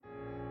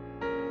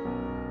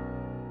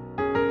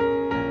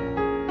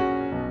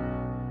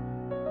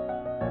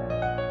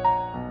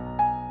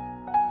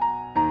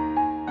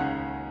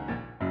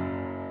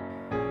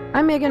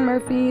I'm Megan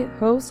Murphy,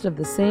 host of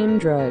The Same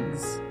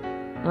Drugs.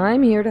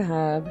 I'm here to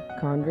have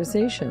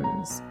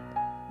conversations.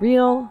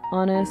 Real,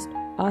 honest,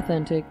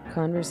 authentic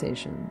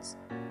conversations.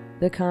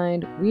 The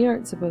kind we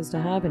aren't supposed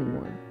to have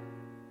anymore.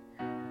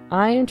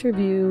 I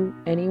interview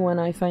anyone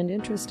I find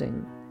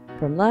interesting,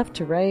 from left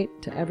to right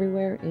to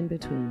everywhere in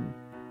between.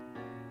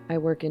 I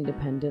work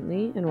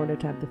independently in order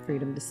to have the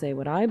freedom to say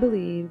what I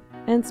believe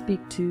and speak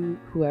to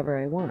whoever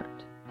I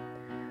want.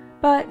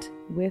 But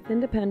with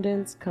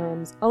independence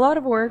comes a lot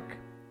of work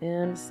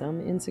and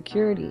some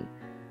insecurity.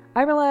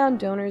 I rely on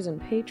donors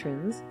and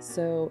patrons,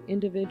 so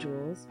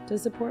individuals, to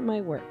support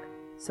my work,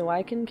 so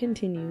I can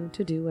continue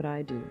to do what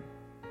I do.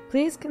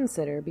 Please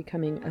consider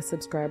becoming a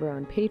subscriber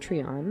on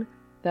Patreon.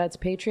 That's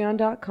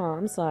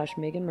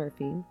patreon.com/Megan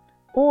Murphy.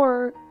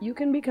 Or you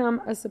can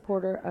become a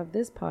supporter of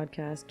this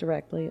podcast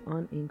directly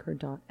on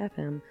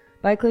anchor.fm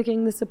by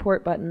clicking the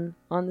support button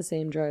on the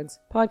Same Drugs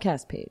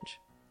podcast page.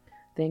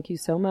 Thank you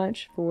so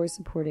much for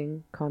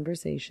supporting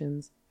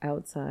conversations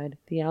outside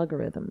the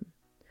algorithm.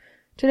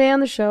 Today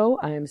on the show,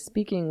 I am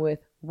speaking with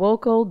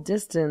Wokal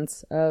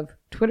Distance of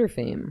Twitter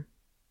fame.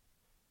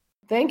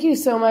 Thank you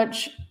so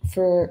much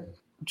for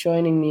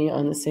joining me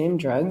on The Same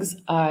Drugs.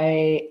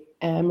 I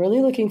am really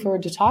looking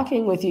forward to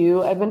talking with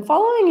you. I've been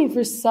following you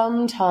for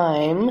some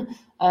time.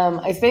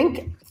 I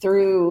think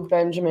through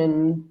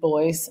Benjamin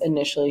Boyce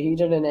initially. He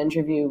did an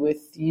interview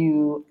with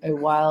you a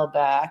while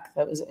back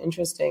that was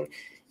interesting.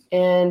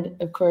 And,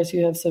 of course,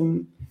 you have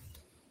some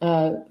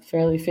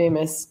fairly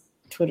famous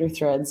Twitter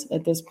threads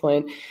at this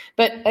point.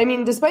 But, I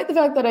mean, despite the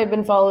fact that I've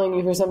been following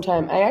you for some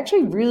time, I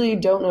actually really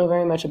don't know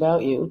very much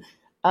about you.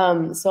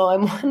 So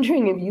I'm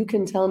wondering if you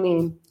can tell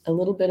me a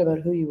little bit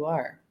about who you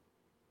are.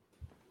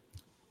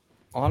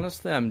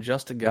 Honestly, I'm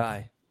just a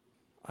guy.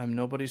 I'm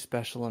nobody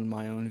special in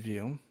my own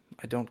view.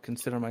 I don't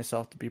consider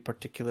myself to be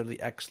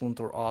particularly excellent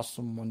or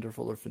awesome,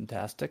 wonderful, or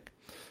fantastic.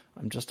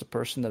 I'm just a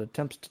person that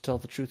attempts to tell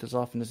the truth as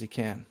often as he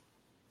can.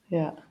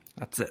 Yeah.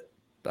 That's it.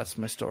 That's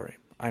my story.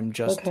 I am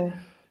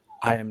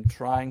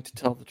trying to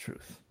tell the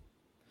truth.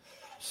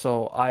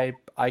 So I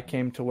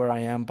came to where I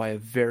am by a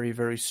very,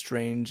 very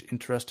strange,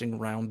 interesting,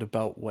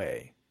 roundabout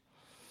way.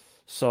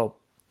 So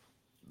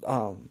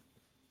I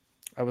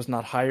was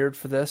not hired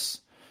for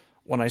this.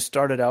 When I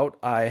started out,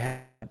 I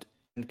had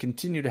and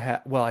continue to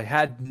have, well, I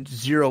had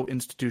zero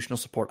institutional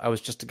support. I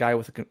was just a guy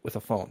with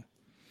a phone,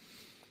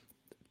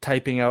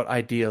 typing out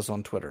ideas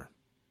on Twitter.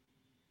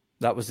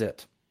 That was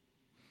it.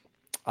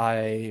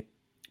 I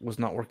was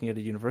not working at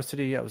a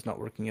university. I was not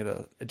working at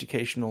an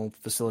educational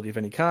facility of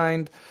any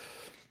kind.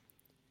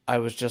 I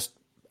was just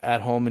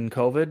at home in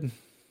COVID,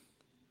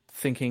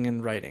 thinking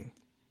and writing.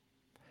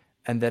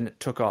 And then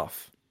it took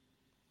off.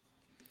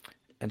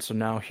 And so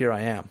now here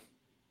I am.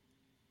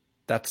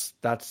 That's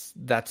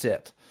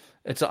it.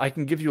 I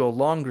can give you a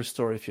longer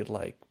story if you'd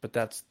like, but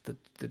that's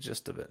the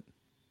gist of it.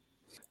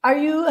 Are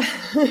you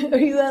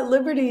at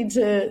liberty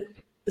to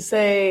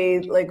say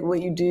like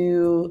what you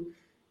do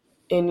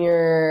in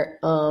your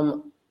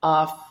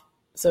off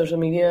social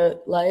media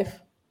life?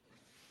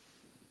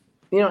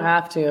 You don't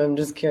have to. I'm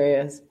just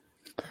curious.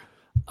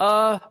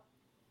 Privacy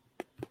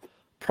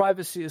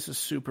is a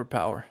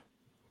superpower.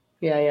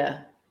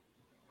 Yeah,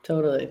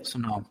 totally. So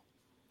no.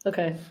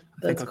 Okay,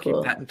 that's I think I'll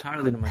cool. keep that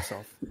entirely to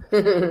myself.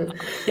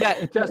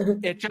 Yeah,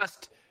 it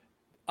just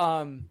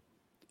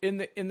in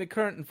the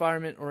current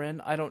environment we're in,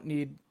 I don't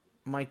need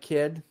my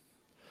kid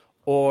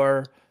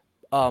or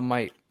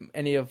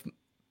any of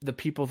the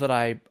people that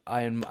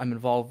I'm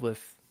involved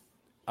with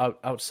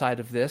outside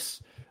of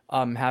this,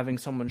 having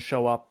someone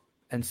show up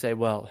and say,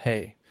 well,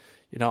 hey,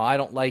 I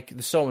don't like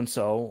the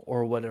so-and-so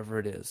or whatever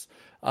it is.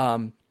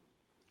 I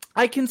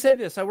can say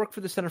this. I work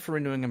for the Center for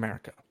Renewing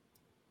America.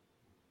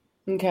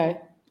 Okay.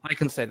 I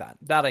can say that.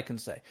 That I can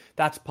say.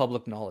 That's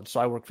public knowledge.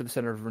 So I work for the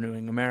Center for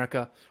Renewing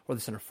America or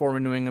the Center for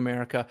Renewing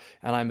America,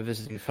 and I'm a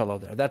visiting fellow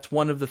there. That's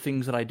one of the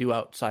things that I do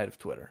outside of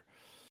Twitter.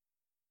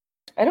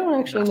 I don't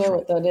actually know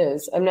what that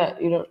is.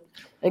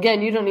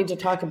 You don't need to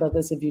talk about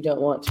this if you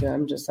don't want to.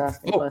 I'm just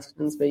asking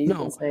questions, but you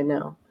can say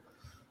no.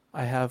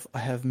 I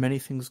have many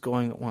things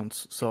going at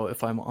once, so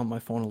if I'm on my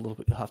phone a little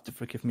bit, you'll have to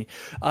forgive me.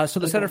 So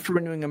the Center for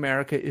Renewing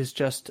America is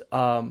just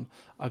a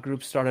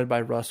group started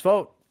by Russ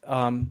Vogt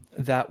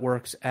that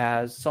works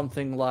as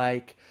something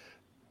like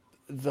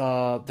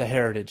the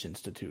Heritage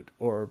Institute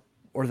or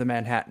the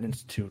Manhattan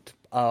Institute,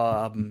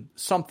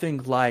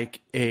 something like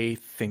a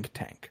think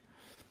tank.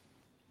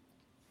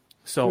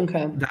 So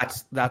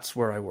that's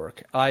where I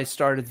work. I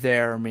started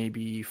there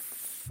maybe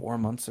 4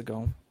 months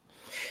ago.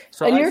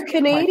 So you're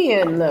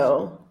Canadian,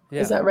 though.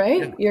 Yeah, is that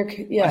right?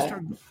 Yeah.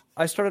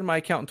 I started my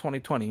account in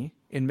 2020,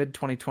 in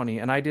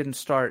mid-2020, and I didn't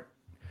start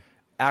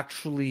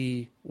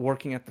actually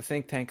working at the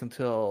think tank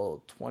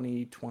until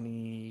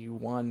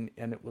 2021,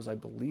 and it was, I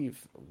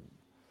believe,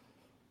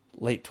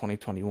 late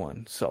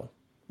 2021. So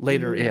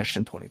later-ish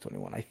in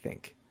 2021, I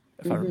think,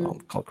 if I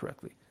recall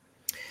correctly.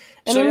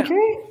 And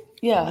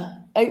Yeah.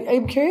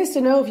 I'm curious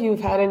to know if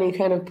you've had any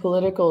kind of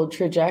political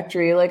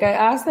trajectory. Like, I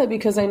asked that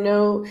because I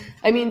know,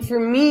 I mean, for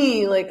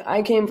me, like,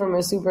 I came from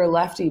a super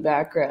lefty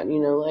background,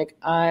 like,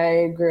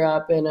 I grew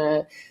up in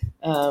a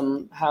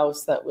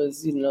house that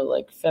was,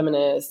 like,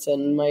 feminist,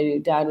 and my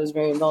dad was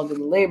very involved in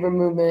the labor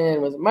movement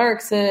and was a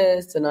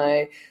Marxist, and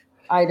I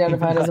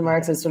identified as a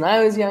Marxist when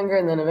I was younger,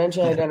 and then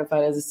eventually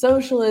identified as a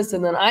socialist,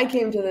 and then I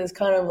came to this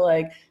kind of,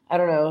 like, I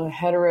don't know,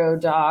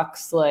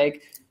 heterodox,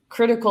 like,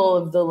 critical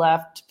of the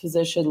left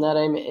position that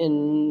I'm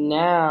in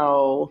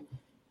now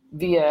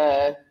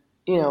via,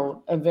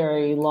 a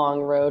very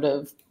long road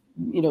of,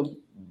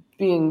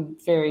 being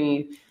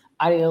very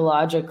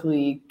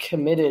ideologically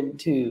committed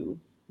to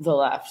the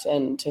left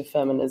and to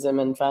feminism,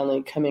 and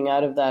finally coming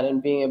out of that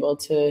and being able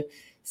to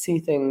see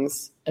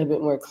things a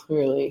bit more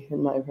clearly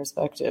in my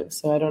perspective.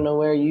 So I don't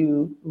know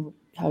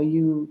how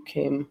you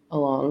came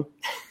along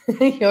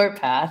your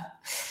path.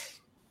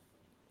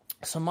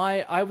 So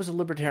I was a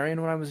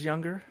libertarian when I was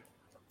younger.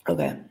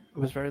 Okay. I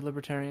was very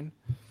libertarian.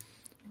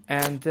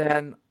 And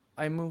then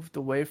I moved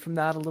away from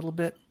that a little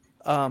bit.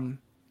 I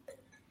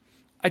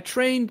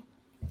did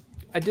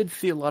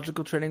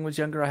theological training when I was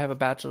younger. I have a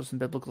bachelor's in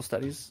biblical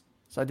studies.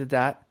 So I did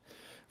that.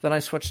 Then I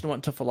switched and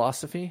went to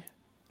philosophy.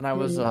 And I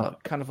was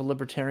kind of a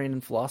libertarian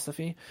in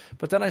philosophy.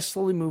 But then I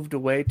slowly moved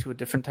away to a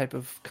different type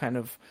of kind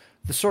of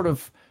the sort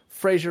of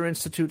Fraser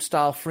Institute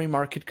style free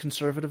market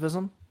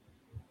conservatism.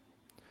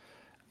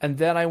 And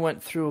then I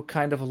went through a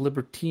kind of a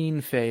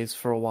libertine phase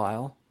for a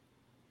while.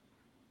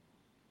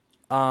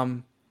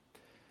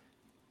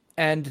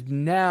 And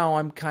now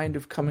I'm kind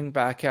of coming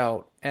back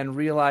out and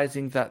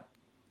realizing that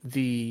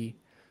the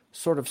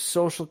sort of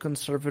social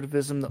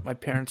conservatism that my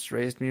parents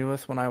raised me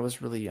with when I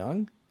was really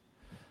young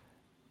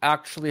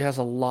actually has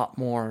a lot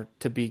more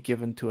to be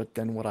given to it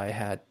than what I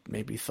had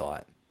maybe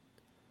thought.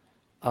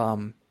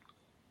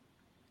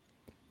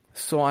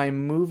 So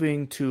I'm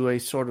moving to a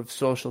sort of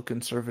social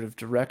conservative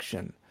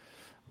direction.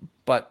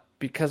 But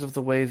because of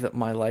the way that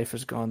my life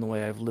has gone, the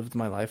way I've lived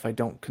my life, I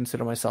don't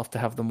consider myself to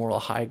have the moral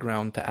high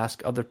ground to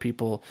ask other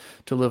people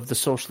to live the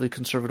socially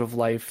conservative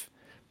life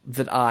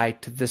that I,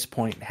 to this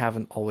point,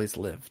 haven't always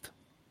lived.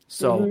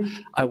 So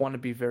I want to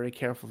be very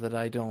careful that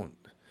I don't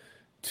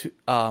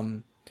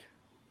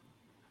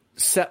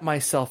set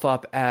myself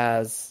up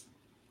as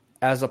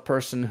a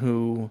person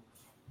who,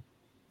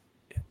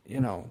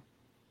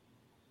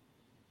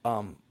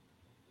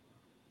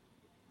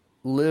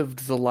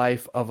 lived the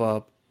life of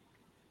a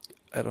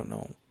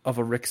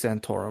Rick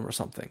Santorum or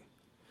something.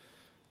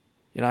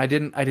 I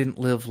didn't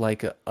live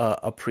like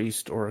a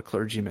priest or a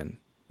clergyman.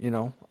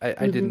 I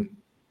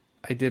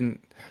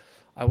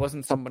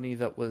wasn't somebody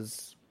that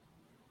was,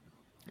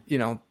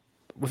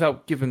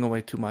 without giving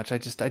away too much. I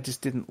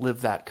just didn't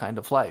live that kind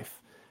of life.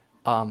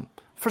 In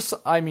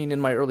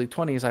my early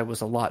 20s, I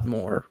was a lot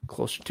more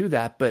closer to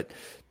that, but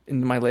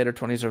in my later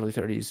 20s, early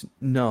 30s,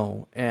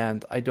 no.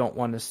 And I don't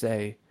want to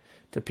say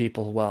to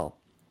people, well,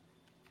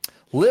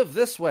 live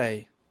this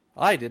way.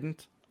 I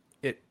didn't.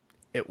 It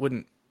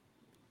wouldn't.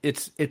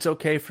 It's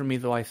okay for me,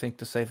 though, I think,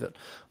 to say that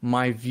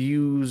my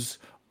views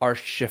are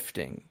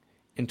shifting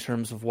in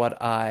terms of what's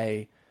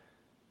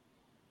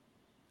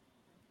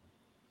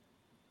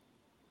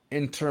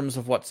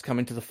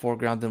coming to the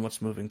foreground and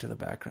what's moving to the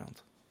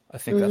background. I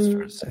think that's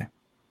fair to say.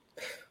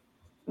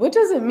 What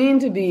does it mean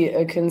to be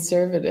a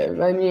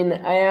conservative? I mean,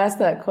 I asked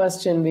that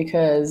question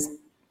because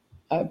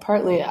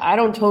partly I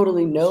don't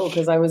totally know,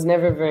 because I was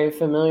never very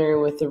familiar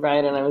with the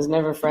right, and I was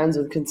never friends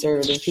with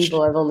conservative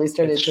people. I've only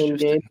started to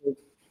engage with.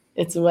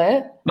 It's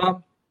what?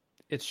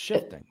 It's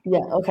shifting. Yeah,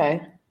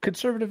 okay.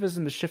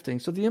 Conservatism is shifting.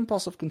 So the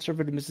impulse of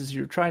conservatism is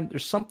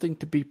there's something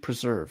to be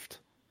preserved.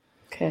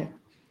 Okay.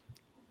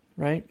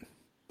 Right?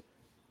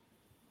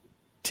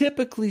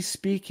 Typically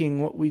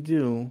speaking, what we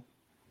do,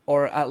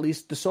 or at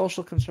least the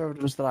social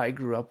conservatives that I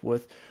grew up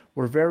with,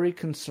 were very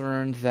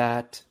concerned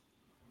that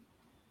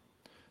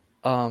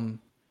the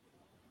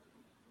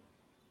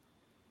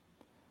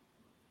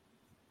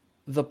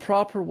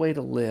proper way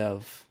to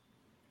live,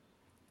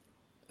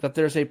 that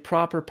there's a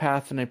proper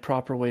path and a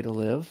proper way to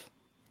live,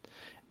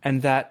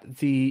 and that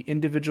the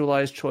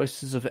individualized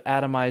choices of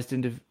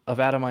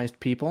atomized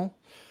people,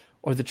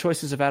 or the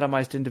choices of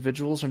atomized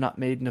individuals, are not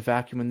made in a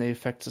vacuum and they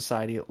affect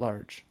society at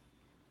large.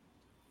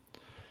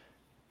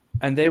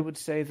 And they would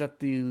say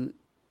that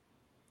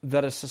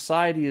a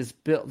society is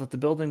built, that the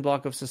building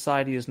block of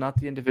society is not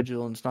the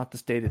individual and it's not the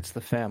state, it's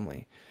the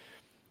family.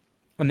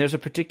 And there's a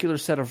particular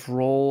set of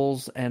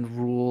roles and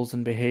rules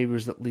and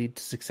behaviors that lead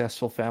to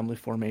successful family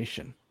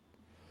formation.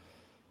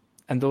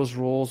 And those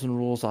roles and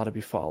rules ought to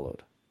be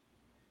followed.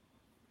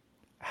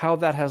 How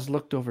that has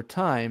looked over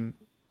time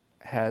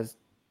has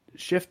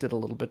shifted a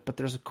little bit, but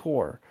there's a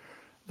core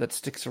that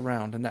sticks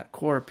around, and that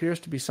core appears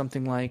to be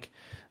something like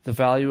the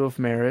value of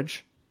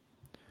marriage,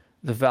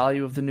 the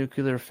value of the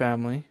nuclear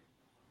family,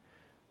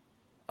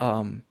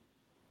 the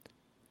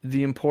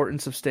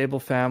importance of stable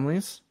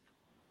families,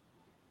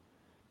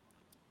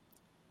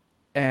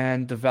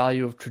 and the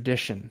value of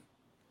tradition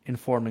in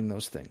forming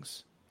those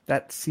things.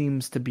 That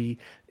seems to be,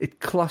 it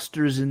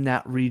clusters in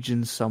that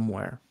region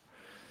somewhere.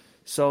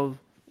 So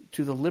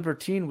to the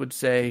libertine would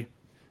say,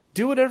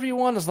 do whatever you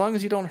want as long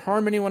as you don't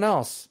harm anyone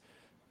else.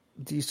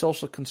 The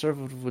social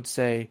conservative would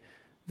say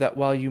that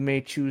while you may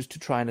choose to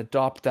try and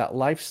adopt that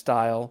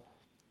lifestyle,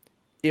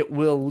 it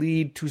will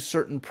lead to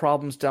certain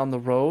problems down the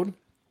road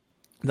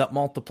that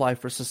multiply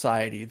for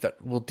society,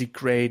 that will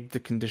degrade the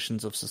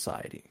conditions of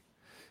society,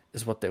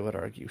 is what they would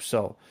argue.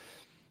 So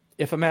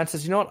if a man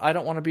says, you know what, I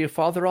don't want to be a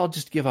father, I'll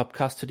just give up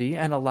custody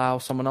and allow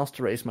someone else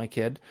to raise my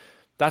kid.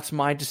 That's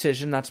my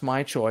decision. That's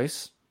my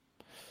choice.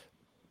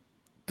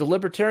 The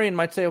libertarian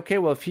might say, okay,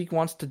 well, if he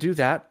wants to do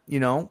that,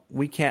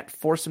 we can't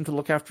force him to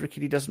look after a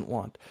kid he doesn't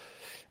want.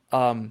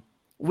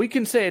 We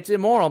can say it's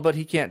immoral, but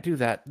he can't do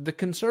that. The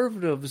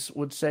conservatives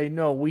would say,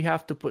 no, we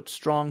have to put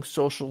strong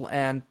social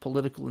and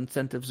political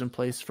incentives in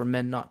place for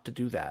men not to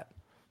do that.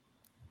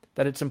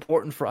 That it's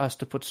important for us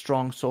to put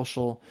strong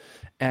social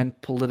and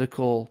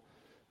political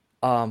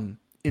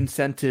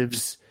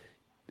incentives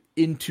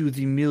into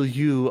the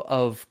milieu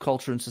of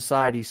culture and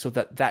society so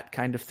that that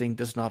kind of thing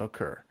does not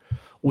occur.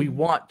 We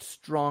want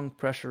strong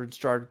pressure and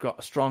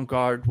strong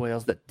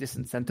guardrails that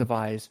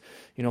disincentivize,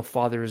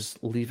 fathers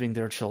leaving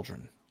their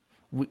children.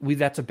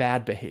 That's a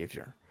bad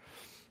behavior.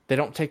 They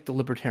don't take the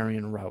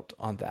libertarian route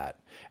on that.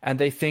 And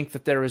they think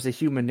that there is a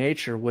human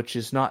nature which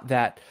is not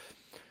that,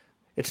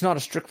 it's not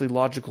a strictly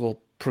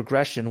logical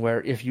progression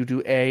where if you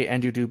do A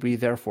and you do B,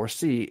 therefore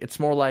C. It's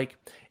more like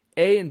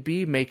A and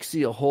B make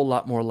C a whole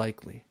lot more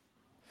likely.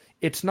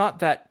 It's not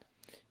that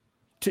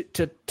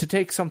to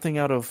take something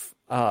out of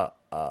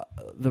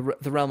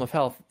the realm of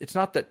health, it's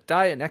not that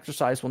diet and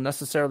exercise will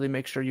necessarily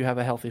make sure you have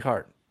a healthy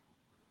heart.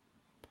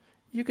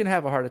 You can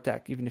have a heart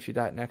attack even if you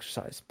diet and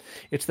exercise.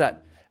 It's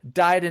that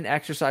diet and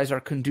exercise are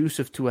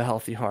conducive to a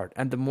healthy heart.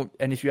 And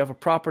if you have a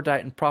proper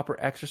diet and proper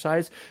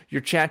exercise, your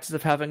chances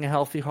of having a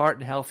healthy heart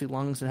and healthy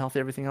lungs and healthy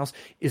everything else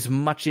is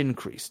much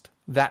increased.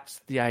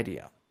 That's the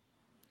idea.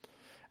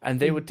 And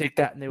they would take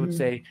that and they would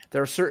say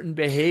there are certain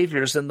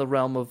behaviors in the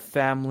realm of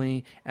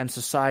family and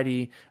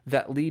society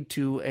that lead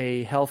to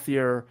a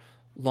healthier,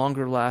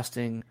 longer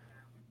lasting,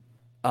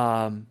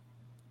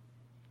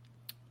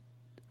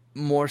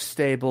 more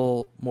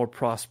stable, more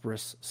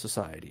prosperous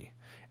society.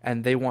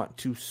 And they want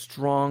to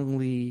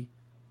strongly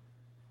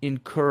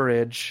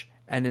encourage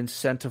and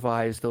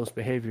incentivize those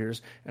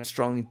behaviors and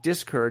strongly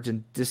discourage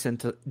and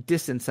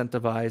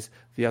disincentivize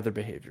the other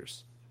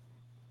behaviors.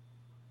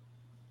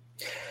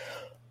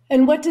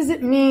 And what does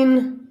it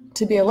mean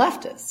to be a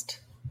leftist?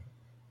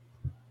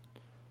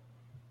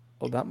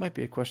 Well, that might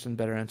be a question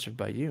better answered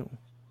by you.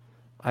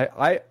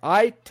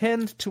 I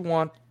tend to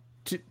want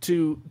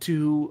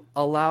to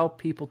allow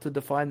people to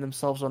define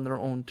themselves on their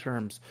own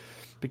terms.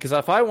 Because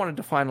if I want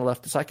to define a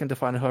leftist, I can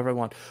define it however I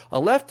want.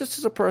 A leftist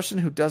is a person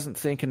who doesn't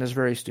think and is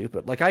very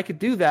stupid. Like, I could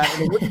do that,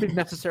 and it wouldn't be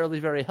necessarily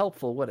very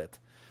helpful, would it?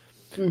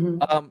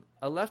 Mm-hmm.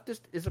 A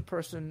leftist is a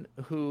person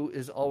who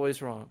is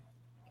always wrong.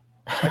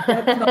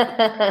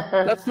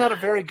 That's not a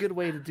very good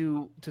way to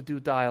do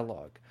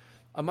dialogue.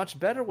 A much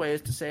better way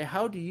is to say,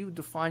 how do you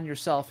define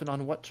yourself, and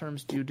on what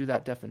terms do you do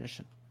that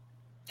definition?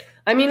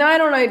 I mean, I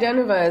don't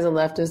identify as a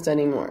leftist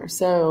anymore.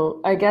 So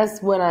I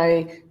guess when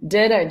I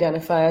did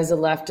identify as a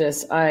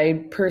leftist,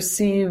 I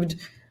perceived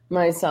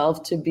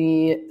myself to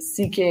be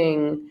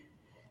seeking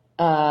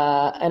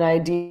an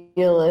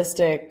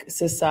idealistic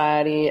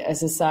society, a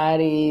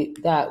society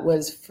that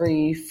was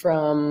free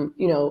from,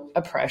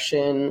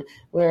 oppression,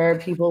 where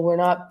people were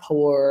not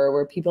poor,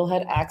 where people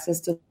had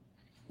access to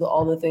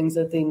all the things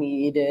that they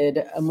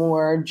needed, a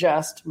more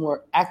just,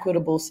 more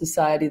equitable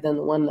society than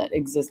the one that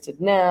existed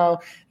now,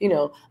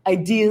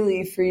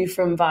 ideally free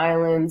from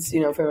violence,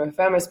 from a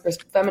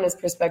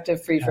feminist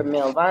perspective, free from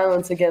male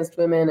violence against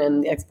women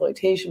and the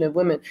exploitation of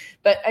women.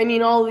 But I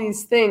mean, all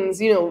these things,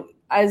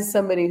 as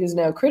somebody who's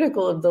now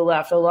critical of the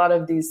left, a lot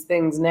of these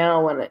things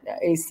now, when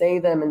I say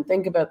them and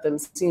think about them,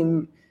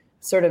 seem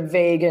sort of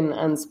vague and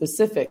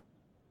unspecific.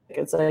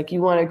 It's like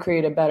you want to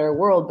create a better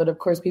world, but of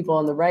course people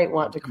on the right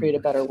want to create a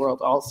better world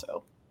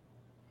also.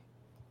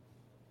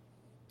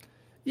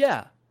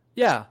 Yeah.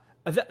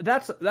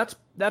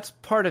 That's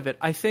part of it.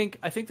 I think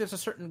there's a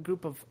certain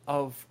group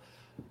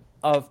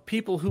of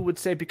people who would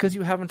say, because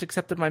you haven't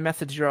accepted my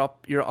methods,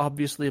 you're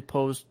obviously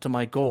opposed to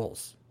my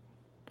goals.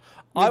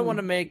 I want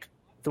to make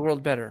the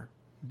world better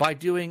by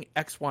doing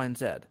X, Y, and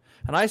Z.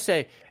 And I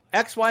say,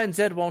 X, Y, and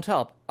Z won't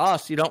help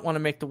us. You don't want to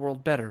make the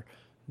world better.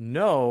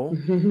 No,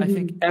 I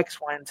think X,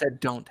 Y, and Z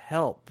don't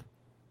help.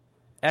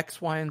 X,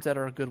 Y, and Z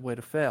are a good way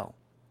to fail.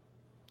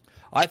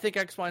 I think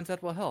X, Y, and Z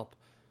will help.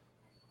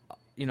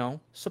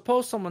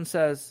 Suppose someone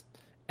says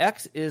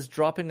X is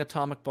dropping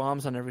atomic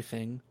bombs on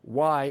everything,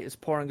 Y is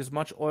pouring as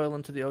much oil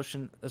into the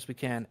ocean as we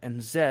can,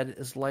 and Z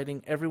is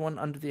lighting everyone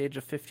under the age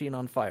of 15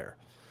 on fire.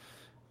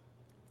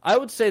 I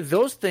would say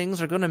those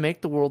things are going to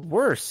make the world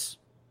worse.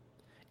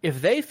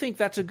 If they think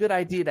that's a good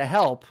idea to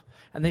help,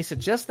 and they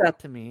suggest that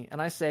to me, and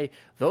I say,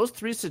 those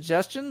three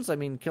suggestions,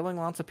 killing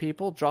lots of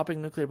people,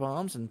 dropping nuclear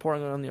bombs, and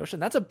pouring oil in the ocean,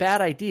 that's a bad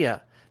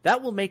idea.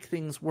 That will make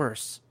things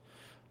worse.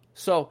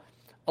 So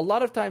a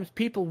lot of times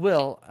people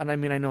will, and I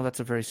know that's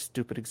a very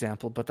stupid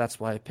example, but that's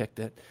why I picked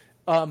it.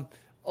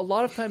 a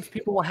lot of times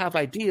people will have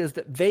ideas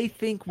that they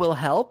think will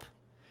help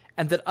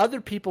and that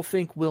other people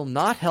think will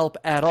not help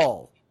at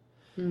all.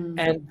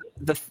 And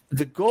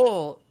the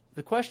goal,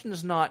 the question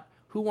is not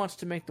who wants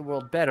to make the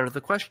world better.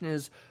 The question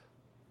is,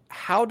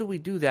 how do we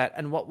do that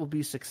and what will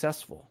be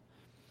successful?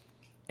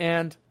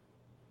 And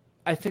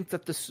I think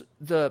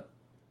that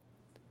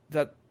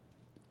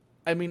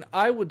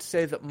I would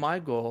say that my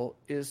goal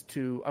is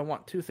I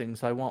want two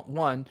things. I want,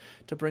 one,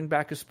 to bring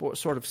back a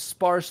sort of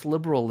sparse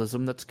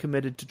liberalism that's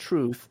committed to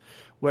truth,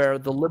 where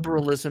the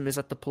liberalism is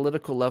at the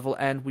political level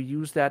and we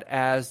use that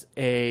as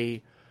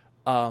a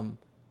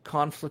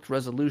conflict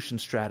resolution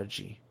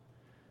strategy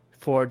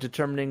for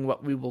determining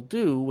what we will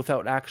do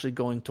without actually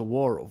going to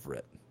war over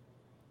it.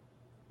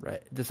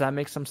 Right? Does that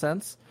make some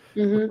sense?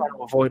 We're trying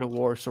to avoid a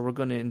war, so we're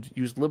going to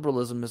use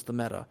liberalism as the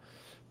meta.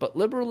 But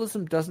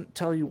liberalism doesn't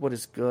tell you what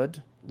is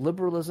good.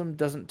 Liberalism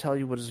doesn't tell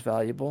you what is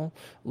valuable.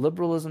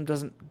 Liberalism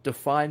doesn't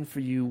define for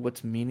you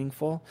what's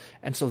meaningful.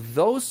 And so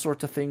those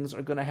sorts of things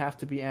are going to have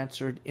to be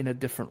answered in a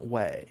different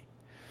way.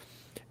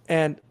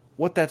 And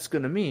what that's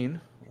going to mean,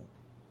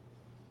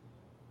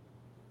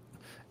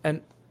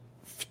 and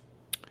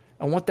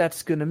what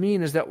that's going to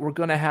mean is that we're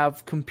going to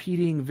have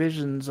competing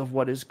visions of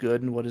what is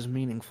good and what is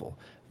meaningful.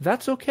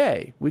 That's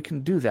okay. We can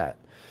do that.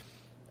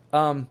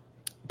 But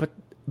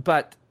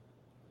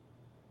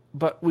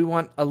we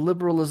want a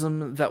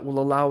liberalism that will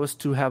allow us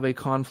to have a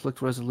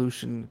conflict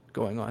resolution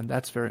going on.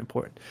 That's very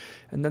important.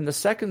 And then the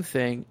second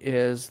thing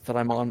is that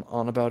I'm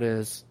on about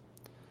is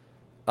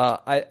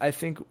I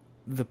think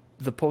the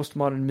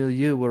postmodern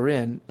milieu we're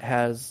in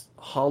has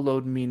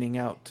hollowed meaning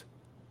out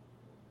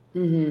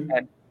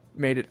and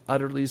made it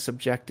utterly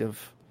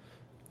subjective,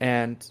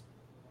 and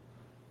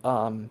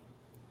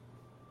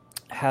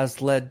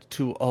has led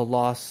to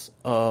a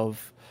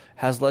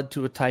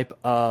type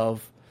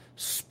of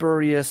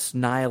spurious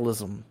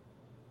nihilism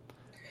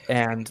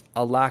and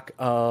a lack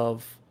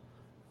of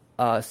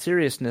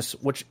seriousness,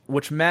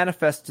 which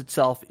manifests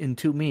itself in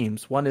two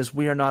memes. One is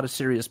 "we are not a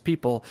serious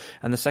people,"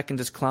 and the second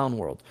is "clown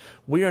world."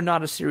 "We are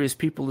not a serious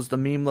people" is the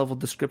meme level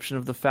description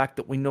of the fact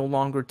that we no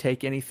longer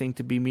take anything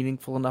to be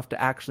meaningful enough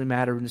to actually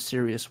matter in a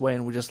serious way,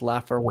 and we just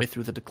laugh our way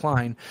through the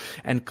decline.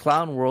 And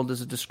 "clown world"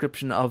 is a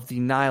description of the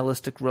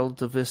nihilistic,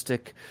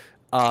 relativistic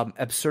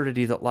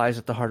absurdity that lies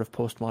at the heart of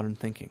postmodern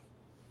thinking.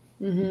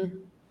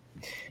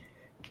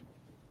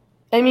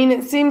 I mean,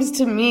 it seems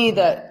to me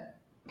that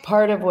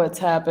part of what's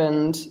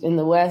happened in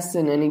the West,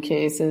 in any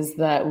case, is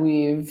that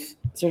we've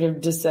sort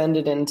of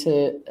descended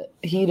into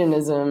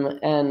hedonism,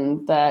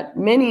 and that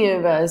many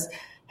of us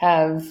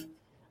have,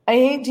 I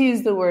hate to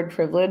use the word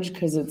privilege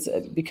because it's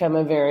become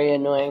a very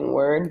annoying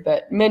word,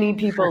 but many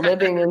people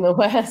living in the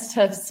West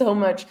have so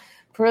much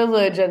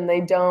privilege and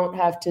they don't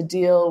have to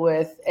deal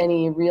with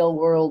any real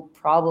world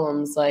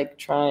problems like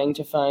trying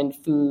to find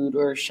food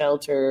or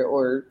shelter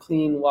or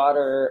clean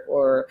water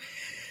or...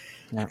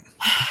 Yeah.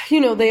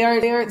 They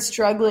aren't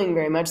struggling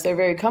very much. They're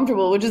very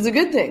comfortable, which is a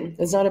good thing.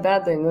 It's not a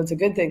bad thing. That's a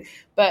good thing.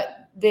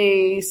 But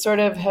they sort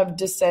of have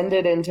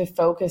descended into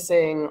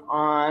focusing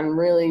on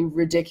really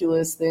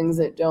ridiculous things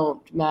that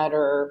don't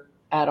matter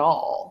at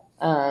all,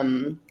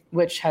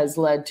 which has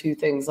led to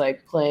things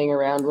like playing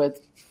around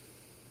with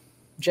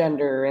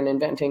gender and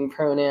inventing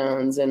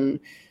pronouns and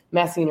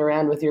messing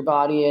around with your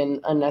body in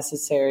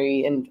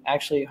unnecessary and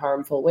actually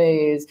harmful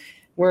ways,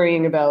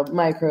 worrying about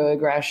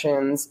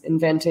microaggressions,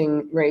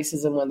 inventing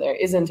racism when there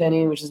isn't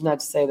any, which is not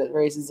to say that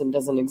racism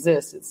doesn't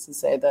exist. It's to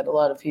say that a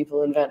lot of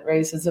people invent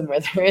racism where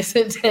there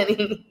isn't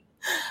any,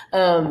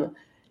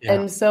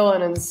 and so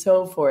on and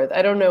so forth.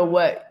 I don't know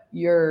what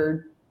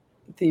your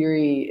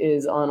theory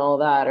is on all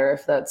that, or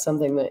if that's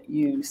something that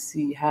you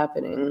see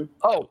happening.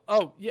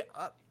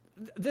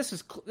 This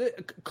is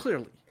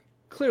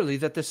clearly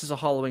that this is a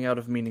hollowing out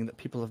of meaning that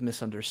people have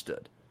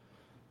misunderstood.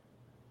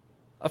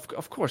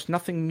 Of course,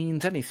 nothing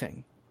means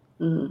anything.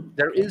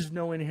 There is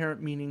no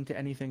inherent meaning to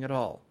anything at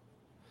all.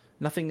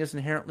 Nothing is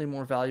inherently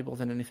more valuable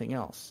than anything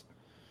else.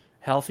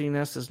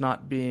 Healthiness is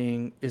not.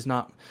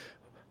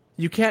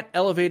 You can't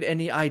elevate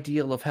any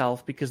ideal of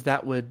health because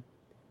that would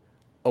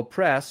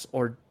oppress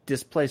or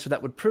displace, or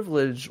that would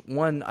privilege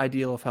one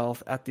ideal of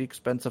health at the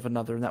expense of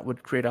another, and that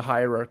would create a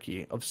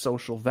hierarchy of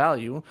social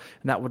value,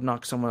 and that would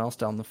knock someone else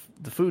down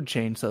the food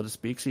chain, so to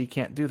speak. So you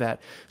can't do that.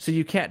 So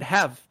you can't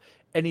have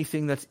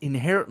anything that's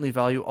inherently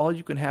value. All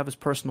you can have is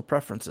personal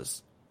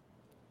preferences.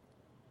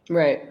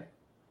 There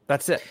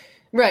That's it.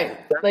 Right.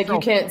 Like you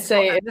can't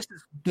say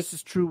this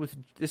is true with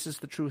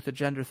the truth with the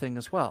gender thing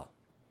as well.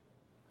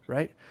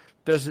 Right?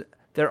 Their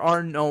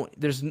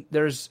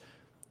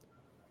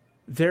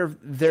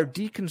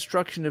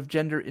deconstruction of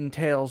gender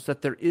entails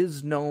that there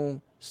is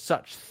no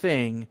such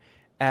thing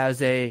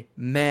as a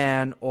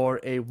man or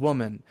a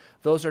woman.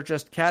 Those are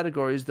just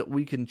categories that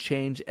we can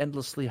change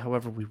endlessly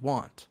however we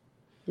want.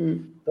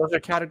 Those are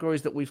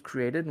categories that we've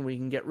created and we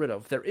can get rid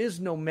of. There is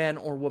no man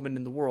or woman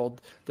in the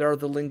world. There are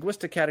the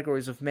linguistic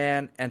categories of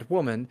man and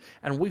woman,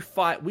 and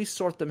we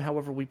sort them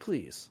however we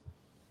please.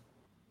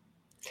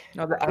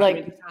 No, I Like,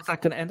 mean, how's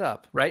that going to end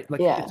up, right?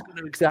 Like yeah.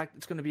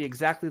 it's going to be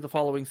exactly the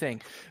following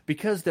thing,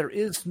 because there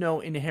is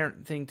no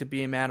inherent thing to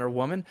be a man or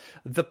woman.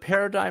 The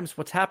paradigms,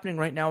 what's happening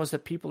right now is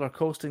that people are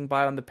coasting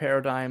by on the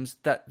paradigms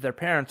that their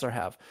parents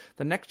have.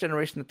 The next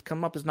generation that's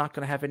come up is not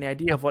going to have any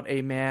idea of what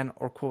a man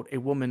or quote a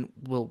woman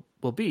will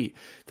be.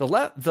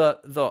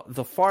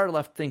 The far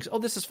left thinks, oh,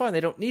 this is fine. They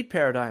don't need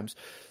paradigms.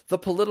 The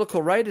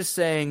political right is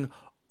saying,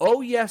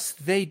 oh, yes,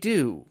 they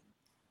do.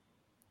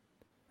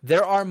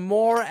 There are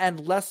more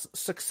and less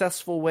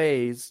successful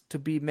ways to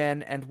be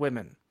men and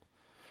women.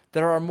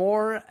 There are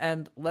more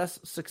and less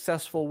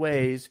successful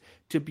ways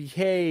to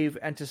behave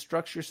and to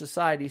structure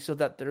society so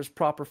that there's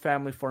proper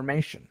family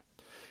formation.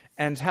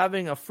 And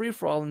having a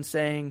free-for-all and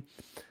saying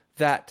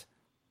that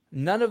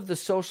none of the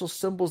social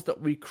symbols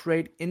that we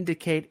create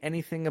indicate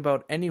anything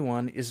about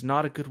anyone is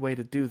not a good way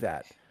to do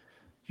that.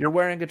 You're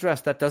wearing a dress.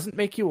 That doesn't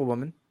make you a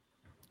woman.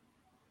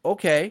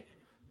 Okay.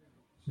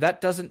 That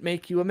doesn't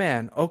make you a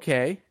man.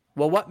 Okay.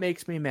 Well, what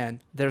makes me a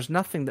man? There's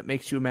nothing that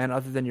makes you a man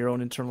other than your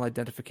own internal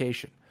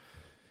identification.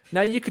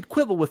 Now, you could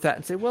quibble with that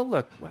and say, well,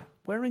 look,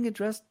 wearing a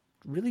dress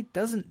really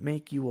doesn't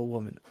make you a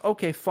woman.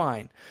 Okay,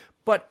 fine.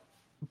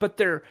 But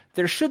there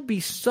should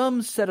be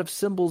some set of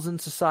symbols in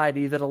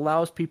society that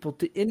allows people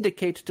to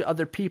indicate to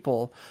other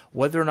people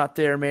whether or not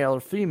they're male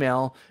or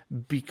female,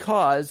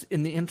 because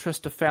in the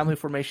interest of family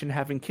formation,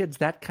 having kids,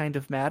 that kind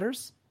of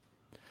matters.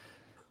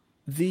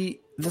 The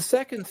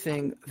second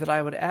thing that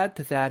I would add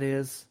to that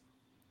is,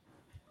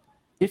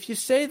 if you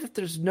say that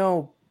there's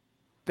no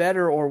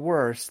better or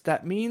worse,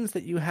 that means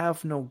that you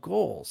have no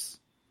goals.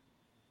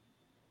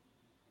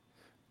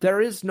 There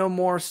is no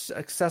more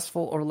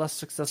successful or less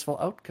successful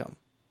outcome.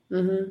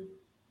 Mm-hmm.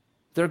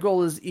 Their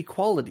goal is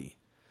equality.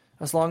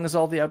 As long as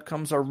all the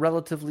outcomes are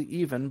relatively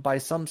even by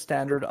some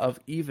standard of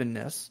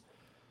evenness,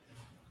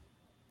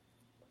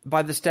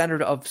 by the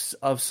standard of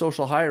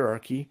social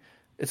hierarchy,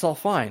 it's all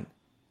fine.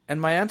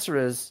 And my answer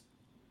is,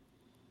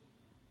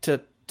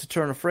 to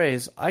turn a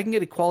phrase, I can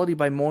get equality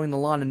by mowing the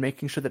lawn and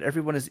making sure that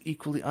everyone is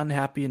equally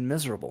unhappy and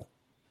miserable.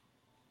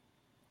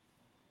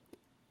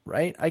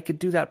 Right? I could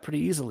do that pretty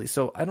easily.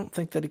 So I don't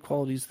think that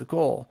equality is the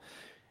goal.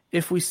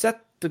 If we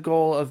set the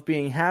goal of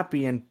being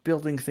happy and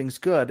building things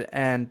good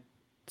and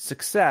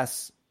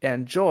success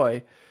and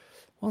joy,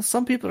 well,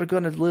 some people are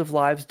going to live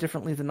lives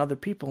differently than other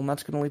people, and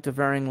that's going to lead to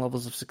varying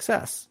levels of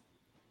success.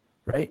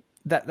 Right?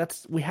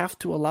 That's we have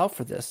to allow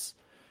for this.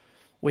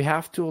 We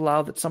have to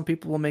allow that some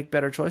people will make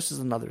better choices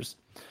than others.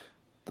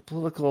 The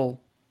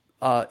political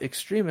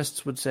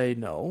extremists would say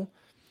no.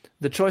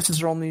 The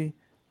choices are only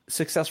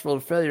successful or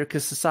failure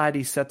because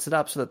society sets it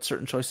up so that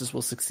certain choices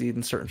will succeed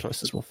and certain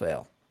choices will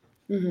fail.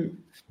 Mm-hmm.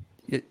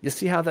 You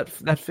see how that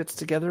fits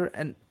together?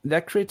 And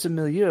that creates a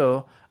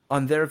milieu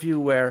on their view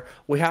where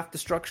we have to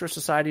structure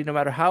society, no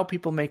matter how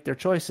people make their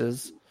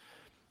choices,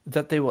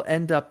 that they will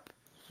end up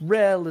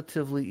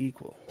relatively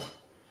equal.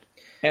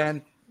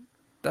 And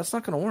that's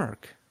not going to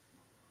work.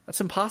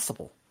 That's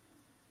impossible.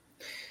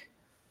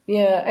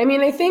 Yeah, I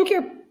mean, I think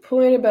your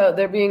point about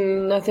there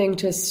being nothing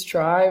to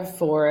strive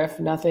for if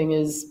nothing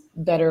is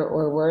better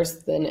or worse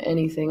than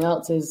anything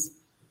else is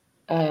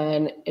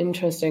an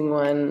interesting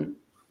one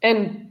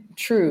and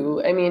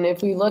true. I mean,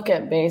 if we look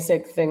at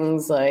basic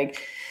things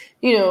like,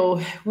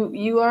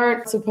 you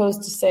aren't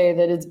supposed to say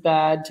that it's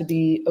bad to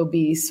be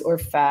obese or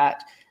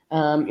fat.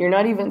 You're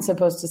not even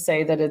supposed to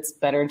say that it's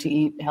better to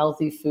eat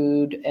healthy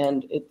food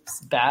and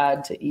it's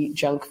bad to eat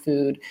junk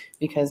food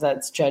because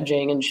that's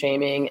judging and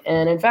shaming.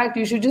 And in fact,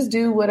 you should just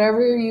do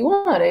whatever you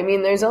want. I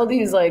mean, there's all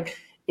these like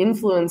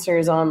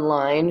influencers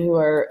online who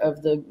are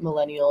of the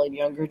millennial and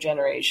younger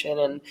generation.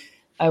 And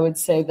I would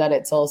say that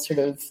it's all sort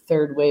of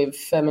third wave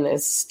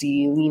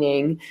feminist-y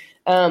leaning,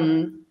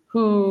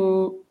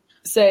 who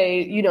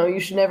say, you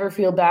should never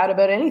feel bad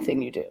about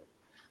anything you do.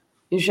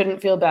 You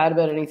shouldn't feel bad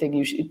about anything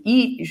you should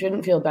eat. You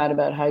shouldn't feel bad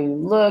about how you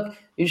look.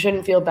 You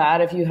shouldn't feel bad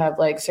if you have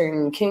like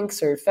certain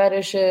kinks or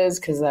fetishes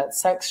because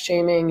that's sex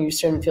shaming. You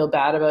shouldn't feel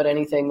bad about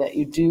anything that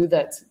you do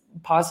that's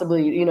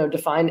possibly,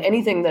 defined.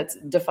 Anything that's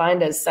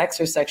defined as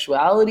sex or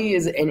sexuality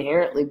is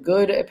inherently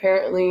good,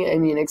 apparently. I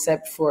mean,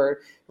 except for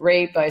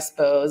rape, I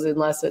suppose,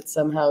 unless it's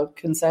somehow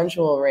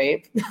consensual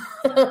rape.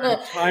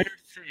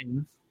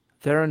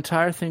 Their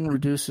entire thing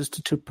reduces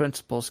to two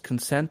principles: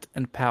 consent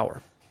and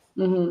power.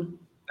 Mm-hmm.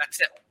 That's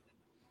it.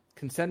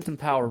 Consent and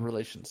power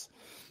relations.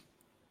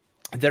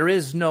 There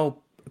is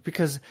no,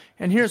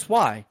 and here's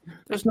why.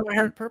 There's no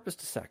inherent purpose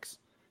to sex.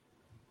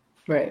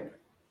 Right.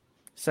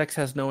 Sex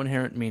has no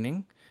inherent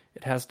meaning.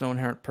 It has no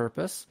inherent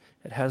purpose.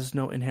 It has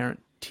no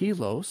inherent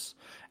telos,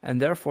 and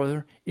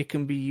therefore it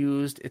can be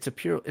used. It's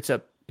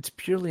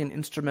purely an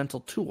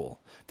instrumental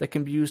tool that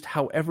can be used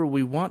however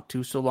we want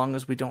to, so long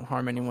as we don't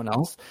harm anyone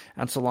else,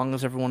 and so long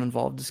as everyone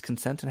involved is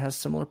consent and has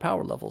similar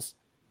power levels.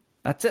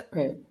 That's it.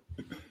 Right.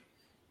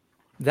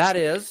 That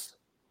is,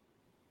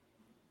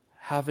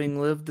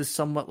 having lived this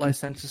somewhat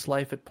licentious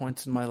life at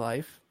points in my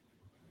life,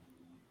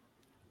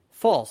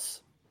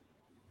 false.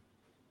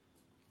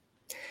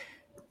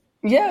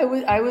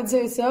 Yeah, I would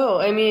say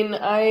so. I mean,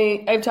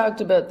 I've talked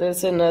about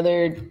this in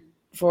other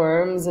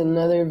forums and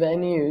other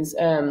venues.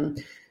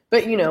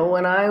 But, you know,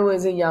 when I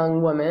was a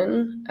young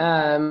woman,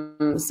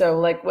 so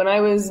like when I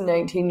was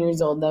 19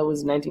 years old, that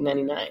was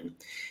 1999.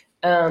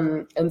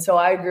 And so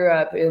I grew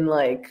up in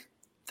like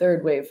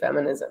third wave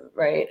feminism,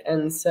 right?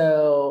 And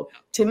so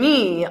to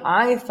me,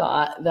 I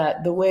thought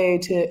that the way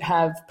to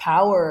have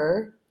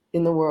power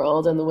in the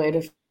world and the way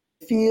to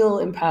feel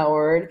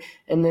empowered,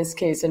 in this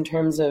case, in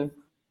terms of,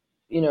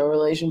 you know,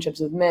 relationships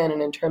with men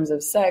and in terms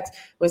of sex,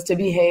 was to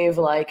behave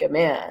like a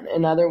man.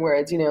 In other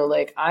words, you know,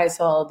 like I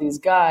saw these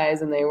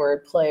guys and they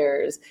were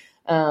players,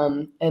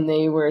 and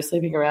they were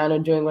sleeping around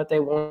and doing what they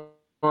want,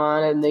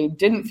 and they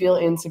didn't feel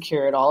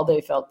insecure at all.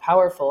 They felt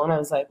powerful. And I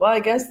was like, well, I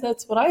guess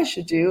that's what I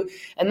should do.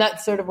 And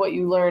that's sort of what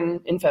you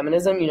learn in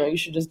feminism. You know, you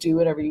should just do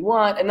whatever you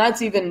want. And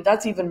that's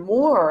even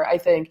more, I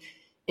think,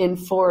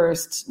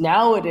 enforced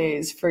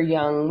nowadays for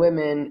young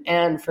women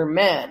and for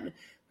men,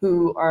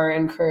 who are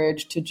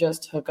encouraged to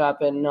just hook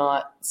up and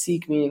not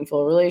seek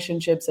meaningful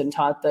relationships, and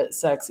taught that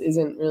sex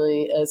isn't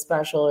really a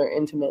special or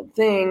intimate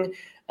thing,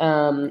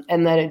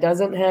 and that it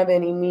doesn't have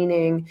any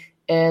meaning,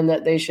 and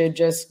that they should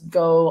just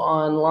go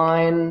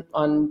online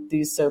on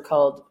these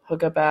so-called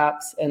hookup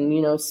apps and,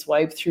 you know,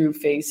 swipe through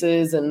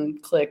faces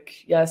and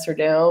click yes or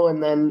no,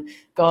 and then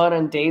go out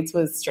on dates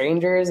with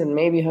strangers and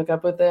maybe hook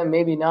up with them,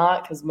 maybe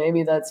not, because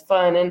maybe that's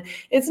fun. And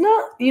it's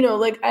not, you know,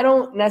 like, I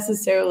don't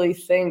necessarily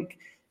think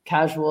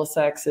casual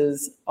sex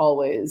is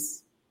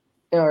always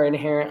or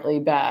inherently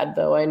bad,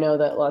 though I know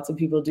that lots of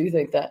people do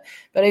think that.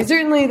 But I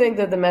certainly think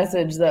that the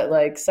message that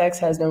like sex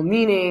has no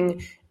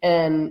meaning,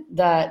 and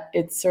that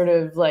it's sort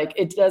of like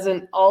it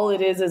doesn't, all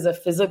it is a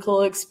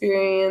physical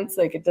experience,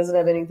 like it doesn't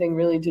have anything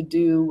really to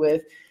do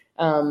with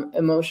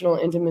emotional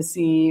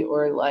intimacy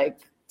or like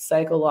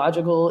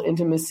psychological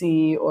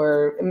intimacy,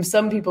 or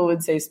some people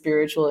would say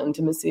spiritual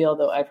intimacy,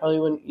 although I probably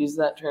wouldn't use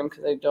that term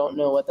because I don't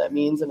know what that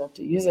means enough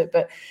to use it.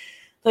 But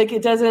like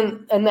it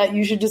doesn't, and that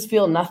you should just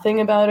feel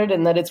nothing about it,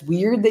 and that it's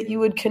weird that you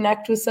would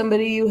connect with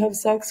somebody you have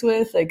sex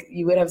with. Like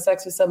you would have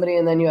sex with somebody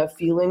and then you have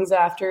feelings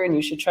after, and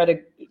you should try to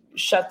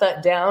shut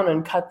that down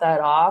and cut that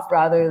off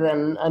rather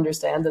than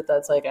understand that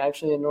that's like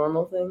actually a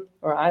normal thing.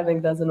 Or I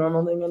think that's a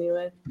normal thing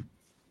anyway.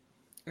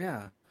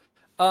 Yeah.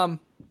 I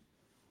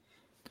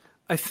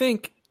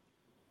think,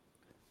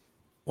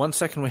 one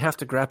second, we have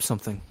to grab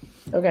something.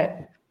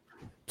 Okay.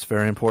 It's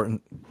very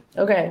important.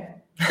 Okay.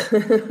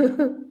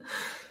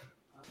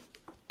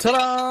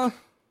 Ta-da!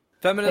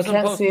 Feminism,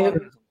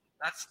 postmodernism.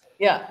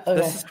 Yeah. Okay.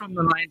 This is from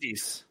the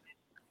 90s.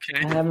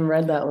 Okay. I haven't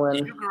read that one.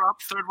 You grew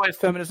up third wave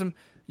feminism.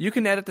 You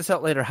can edit this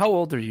out later. How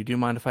old are you? Do you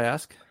mind if I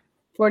ask?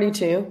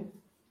 42.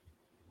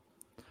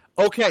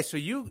 Okay, so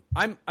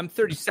I'm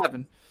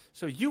 37.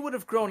 So you would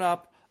have grown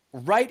up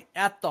right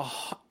at the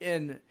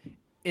in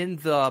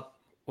the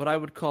what I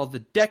would call the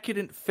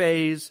decadent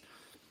phase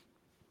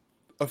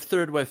of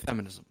third wave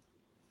feminism.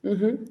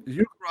 Mm-hmm.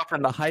 You grew up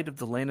in the height of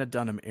the Lena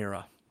Dunham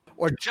era.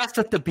 Or just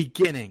at the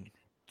beginning,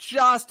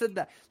 just at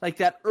that, like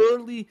that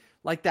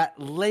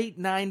late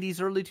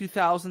 90s, early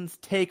 2000s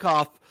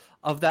takeoff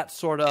of that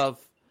sort of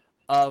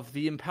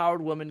the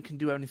empowered woman can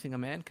do anything a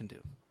man can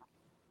do.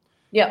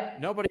 Yeah.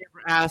 Nobody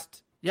ever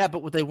asked, yeah,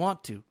 but would they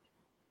want to?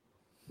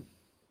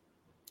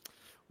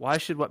 Why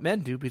should what men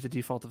do be the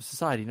default of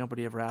society?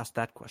 Nobody ever asked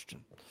that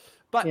question.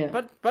 But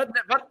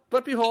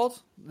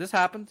behold, this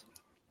happened.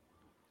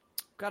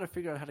 Got to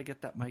figure out how to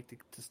get that mic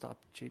to stop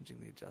changing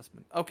the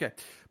adjustment. Okay,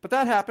 but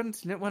that happened,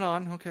 and it went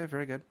on. Okay,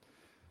 very good.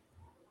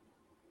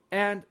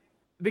 And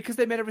because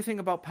they made everything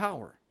about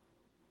power.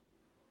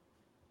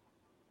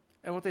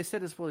 And what they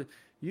said is, well,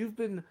 you've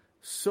been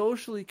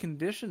socially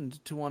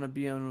conditioned to want to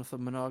be in with a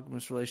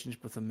monogamous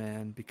relationship with a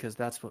man because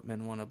that's what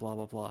men want to blah,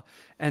 blah, blah.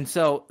 And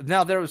so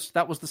now that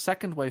was the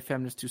second wave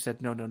feminist who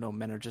said, no,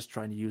 men are just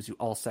trying to use you.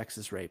 All sex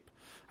is rape.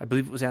 I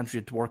believe it was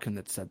Andrea Dworkin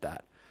that said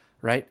that.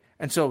 Right?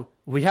 And so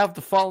we have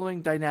the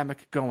following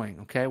dynamic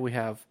going, okay? We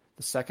have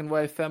the second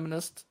wave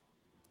feminist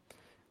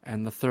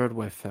and the third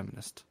wave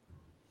feminist.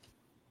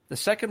 The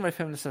second wave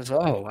feminist says,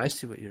 oh, I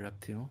see what you're up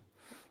to.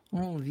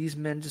 Oh, these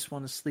men just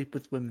want to sleep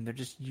with women. They're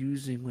just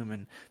using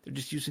women. They're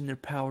just using their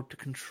power to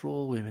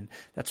control women.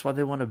 That's why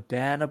they want to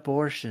ban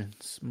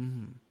abortions.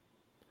 And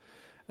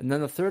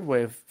then the third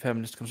wave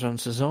feminist comes around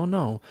and says, oh,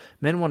 no,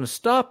 men want to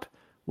stop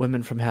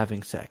women from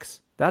having sex.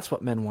 That's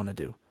what men want to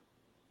do.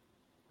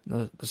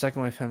 The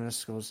second wave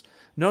feminist goes,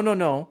 no.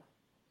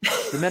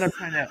 The men are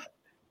trying to,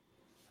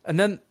 and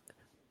then,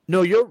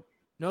 no.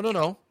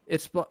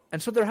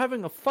 And so they're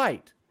having a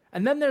fight.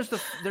 And then there's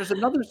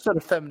another set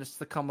of feminists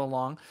that come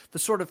along, the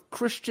sort of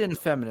Christian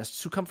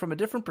feminists who come from a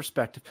different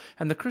perspective.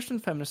 And the Christian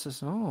feminist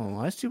says, oh,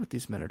 I see what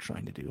these men are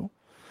trying to do.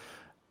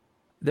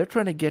 They're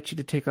trying to get you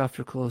to take off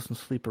your clothes and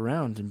sleep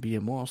around and be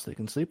immoral so they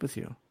can sleep with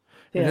you.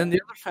 Yeah. And then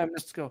the other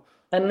feminists go,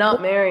 and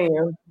not marry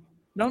you.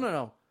 No,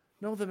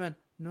 the men.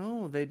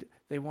 No,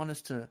 they want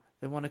us to.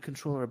 They want to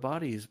control our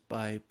bodies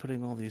by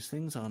putting all these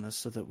things on us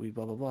so that we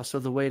blah blah blah. So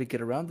the way to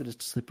get around it is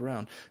to sleep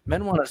around.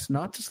 Men want us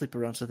not to sleep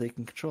around so they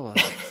can control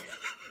us.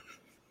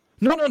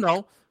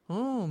 No.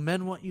 Oh,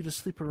 men want you to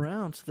sleep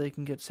around so they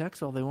can get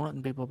sex all they want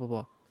and blah blah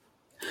blah.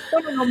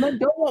 No. Men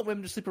don't want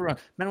women to sleep around.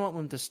 Men want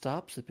women to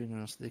stop sleeping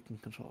around so they can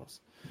control us.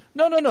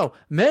 No.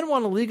 Men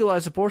want to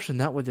legalize abortion.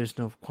 That way there's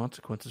no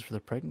consequences for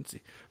their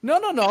pregnancy. No.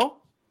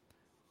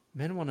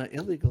 Men want to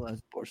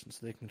illegalize abortion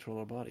so they can control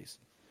our bodies.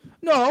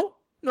 No.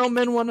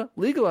 Men want to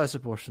legalize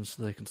abortion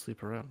so they can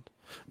sleep around.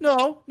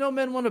 No.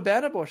 Men want to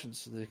ban abortion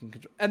so they can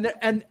control.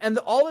 And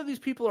all of these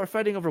people are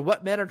fighting over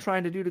what men are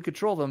trying to do to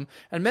control them.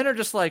 And men are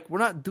just like, we're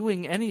not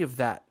doing any of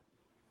that.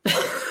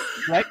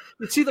 Right?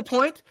 You see the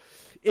point?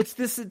 It's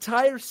this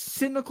entire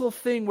cynical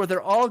thing where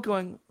they're all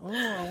going, oh,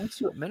 I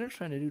see what men are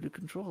trying to do to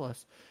control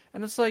us.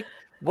 And it's like,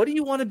 what do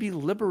you want to be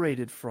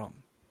liberated from?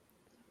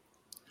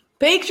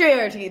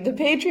 Patriarchy, the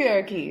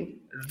patriarchy.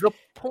 The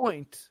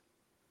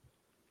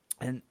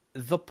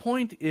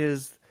point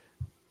is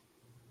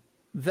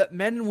that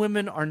men and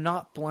women are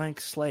not blank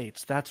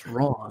slates. That's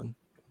wrong.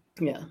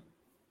 Yeah.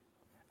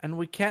 And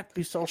we can't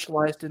be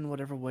socialized in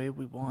whatever way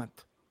we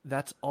want.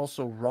 That's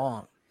also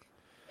wrong.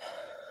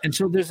 And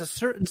so there's a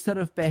certain set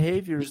of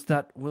behaviors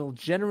that will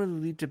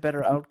generally lead to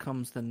better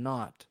outcomes than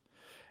not.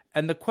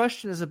 And the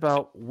question is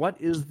about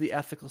what is the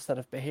ethical set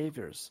of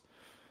behaviors.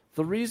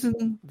 The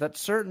reason that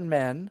certain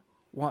men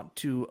want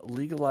to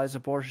legalize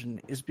abortion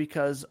is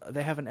because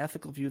they have an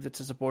ethical view that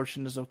says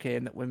abortion is okay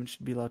and that women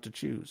should be allowed to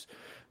choose.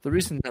 The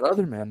reason that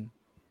other men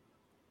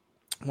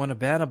want to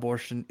ban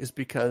abortion is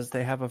because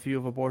they have a view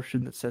of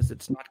abortion that says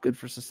it's not good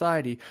for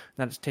society,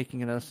 that it's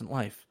taking an innocent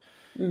life.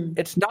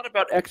 It's not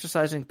about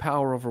exercising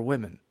power over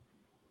women.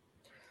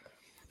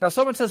 Now,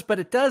 someone says, but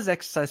it does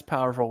exercise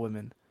power over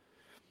women.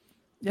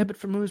 Yeah, but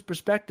from whose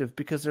perspective?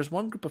 Because there's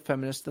one group of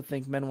feminists that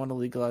think men want to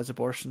legalize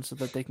abortion so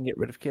that they can get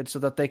rid of kids, so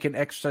that they can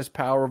exercise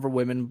power over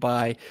women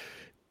by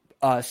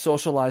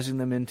socializing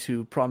them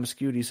into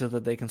promiscuity so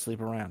that they can sleep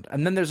around.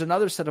 And then there's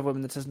another set of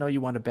women that says, no, you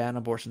want to ban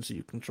abortion so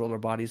you control our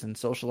bodies and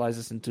socialize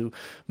us into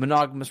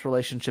monogamous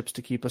relationships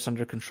to keep us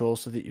under control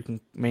so that you can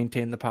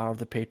maintain the power of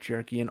the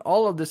patriarchy. And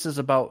all of this is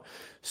about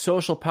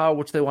social power,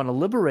 which they want to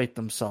liberate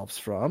themselves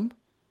from,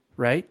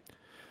 right?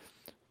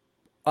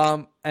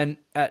 And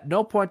at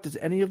no point does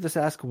any of this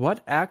ask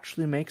what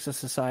actually makes a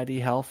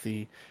society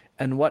healthy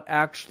and what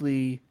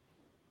actually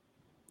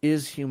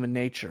is human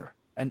nature.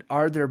 And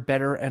are there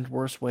better and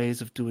worse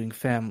ways of doing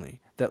family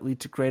that lead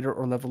to greater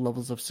or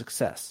levels of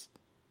success?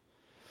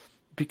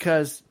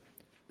 Because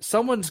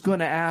someone's going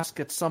to ask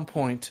at some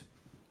point,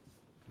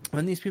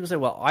 when these people say,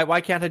 well,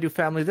 why can't I do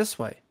family this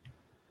way?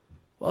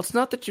 Well, it's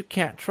not that you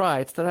can't try.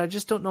 It's that I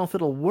just don't know if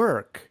it'll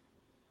work.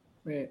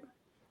 Right.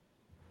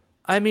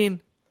 I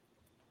mean,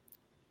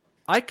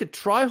 I could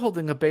try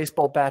holding a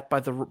baseball bat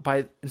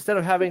by instead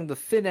of having the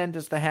thin end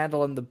as the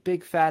handle and the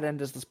big fat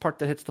end as this part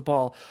that hits the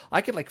ball,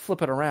 I could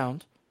flip it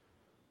around.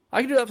 I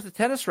can do that with a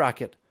tennis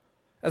racket.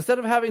 Instead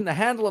of having the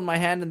handle in my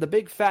hand and the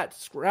big fat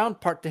round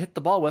part to hit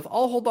the ball with,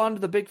 I'll hold on to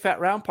the big fat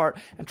round part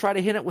and try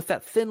to hit it with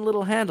that thin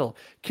little handle.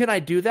 Can I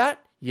do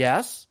that?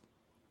 Yes.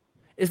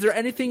 Is there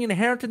anything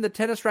inherent in the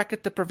tennis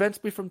racket that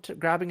prevents me from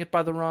grabbing it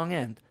by the wrong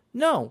end?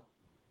 No.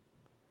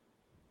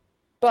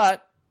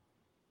 But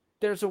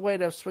there's a way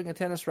to swing a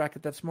tennis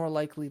racket that's more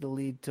likely to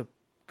lead to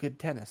good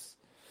tennis.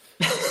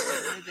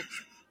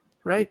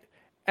 Right?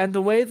 And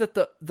the way that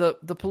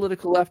the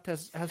political left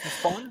has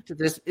responded to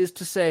this is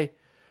to say,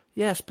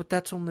 yes, but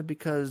that's only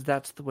because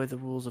that's the way the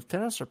rules of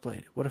tennis are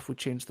played. What if we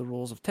change the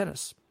rules of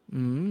tennis?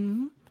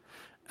 Mm-hmm.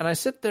 And I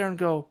sit there and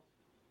go,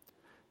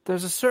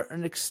 there's a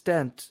certain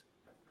extent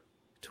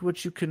to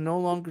which you can no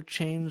longer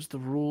change the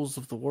rules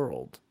of the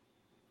world.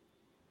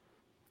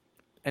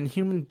 And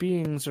human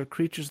beings are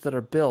creatures that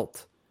are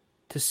built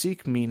to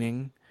seek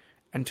meaning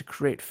and to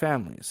create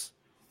families.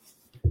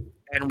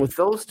 And with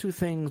those two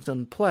things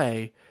in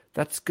play,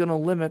 that's going to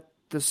limit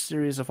this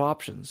series of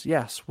options.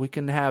 Yes, we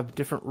can have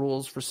different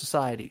rules for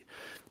society.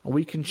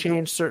 We can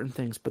change certain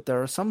things, but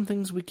there are some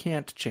things we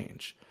can't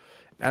change.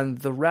 And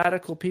the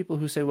radical people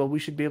who say, well, we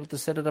should be able to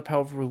set it up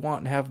however we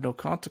want and have no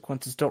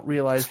consequences don't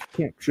realize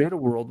we can't create a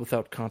world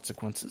without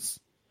consequences.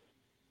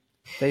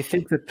 They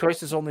think that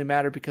choices only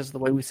matter because of the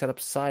way we set up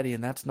society,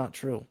 and that's not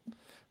true.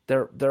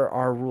 There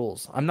are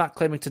rules. I'm not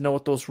claiming to know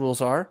what those rules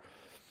are.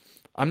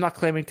 I'm not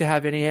claiming to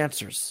have any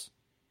answers.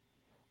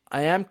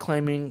 I am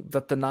claiming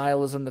that the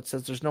nihilism that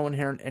says there's no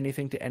inherent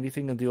anything to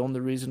anything and the only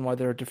reason why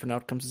there are different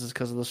outcomes is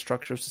because of the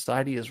structure of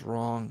society is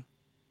wrong.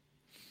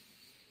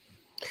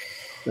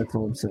 That's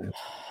all I'm saying.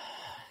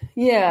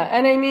 Yeah,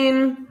 and I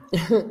mean,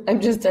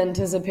 I'm just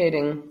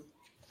anticipating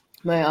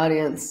my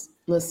audience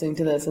listening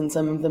to this and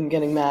some of them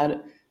getting mad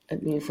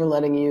at me for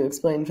letting you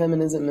explain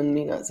feminism and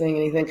me not saying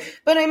anything.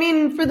 But I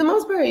mean, for the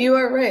most part, you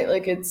are right.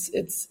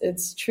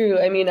 It's true.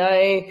 I mean,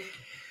 I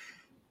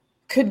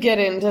could get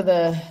into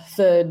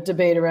the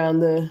debate around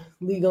the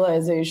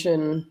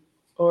legalization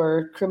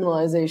or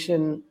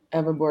criminalization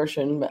of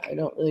abortion, but I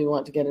don't really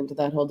want to get into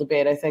that whole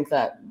debate. I think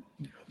that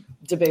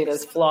debate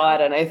is flawed,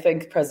 and I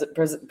think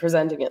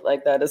presenting it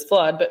like that is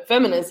flawed, but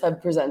feminists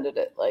have presented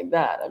it like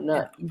that. I'm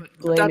not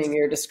blaming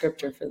your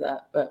descriptor for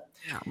that. But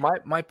yeah,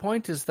 my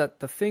point is that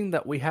the thing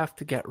that we have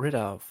to get rid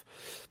of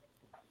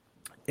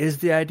is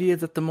the idea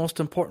that the most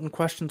important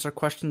questions are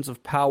questions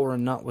of power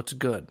and not what's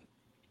good.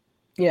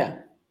 Yeah.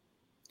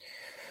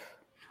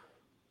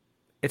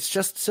 It's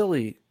just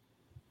silly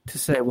to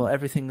say, well,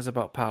 everything is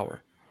about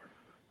power.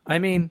 I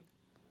mean,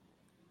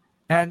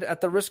 and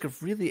at the risk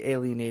of really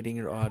alienating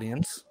your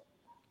audience,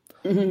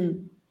 I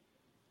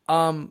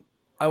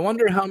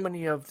wonder how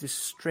many of the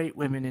straight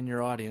women in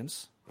your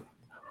audience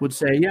would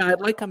say, yeah,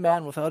 I'd like a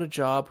man without a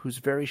job who's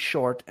very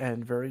short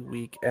and very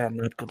weak and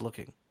not good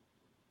looking.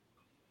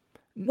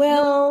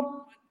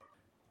 Well,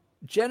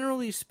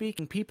 Generally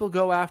speaking, people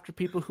go after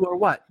people who are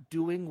what?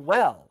 Doing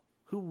well.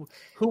 Who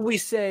we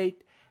say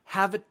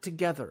have it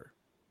together.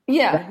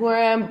 yeah, who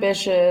are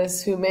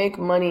ambitious, who make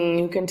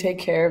money, who can take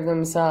care of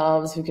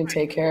themselves, who can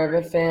take care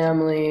of a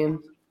family.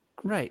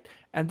 Right.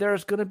 And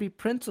there's going to be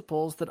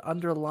principles that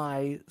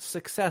underlie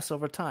success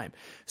over time.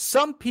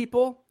 Some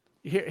people,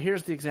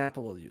 here's the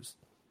example we'll use.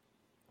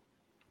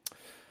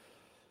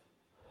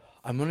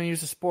 I'm going to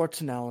use a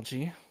sports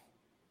analogy.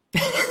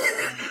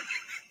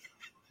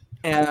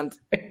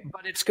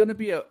 But it's going to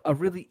be a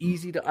really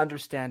easy to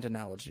understand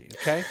analogy,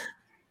 okay?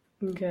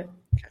 Okay.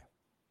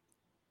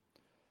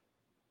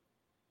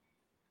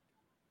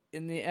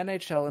 In the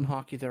NHL and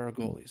hockey, there are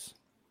goalies.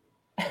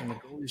 And the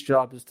goalie's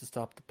job is to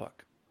stop the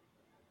puck.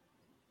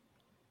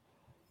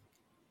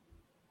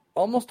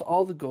 Almost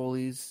all the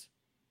goalies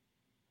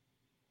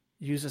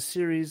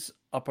use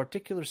a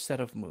particular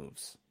set of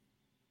moves.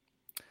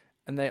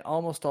 And they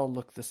almost all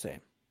look the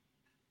same.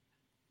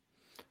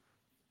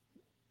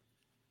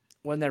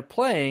 When they're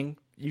playing,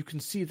 you can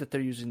see that they're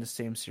using the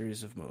same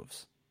series of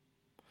moves.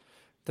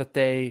 That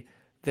they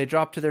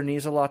drop to their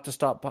knees a lot to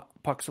stop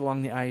pucks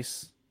along the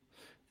ice.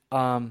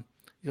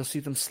 You'll see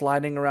them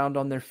sliding around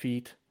on their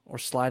feet or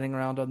sliding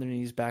around on their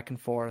knees back and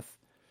forth.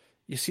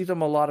 You see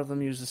them, a lot of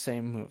them use the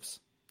same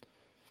moves.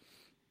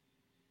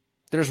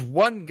 There's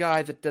one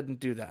guy that didn't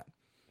do that.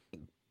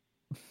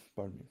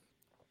 Pardon me.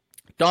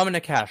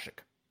 Dominik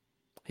Hasek.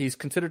 He's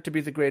considered to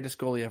be the greatest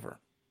goalie ever.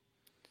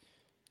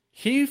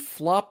 He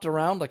flopped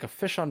around like a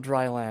fish on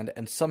dry land,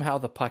 and somehow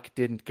the puck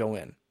didn't go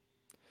in.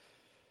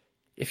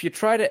 If you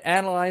try to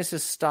analyze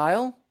his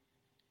style,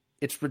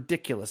 it's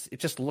ridiculous. It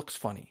just looks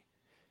funny.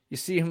 You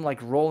see him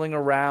like rolling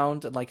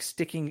around and like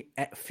sticking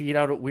feet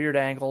out at weird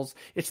angles.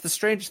 It's the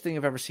strangest thing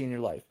you've ever seen in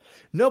your life.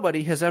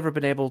 Nobody has ever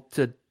been able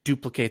to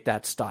duplicate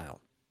that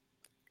style.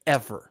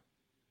 Ever.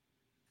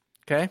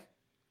 Okay?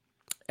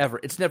 Ever.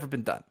 It's never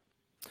been done.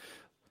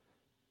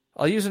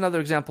 I'll use another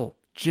example.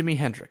 Jimi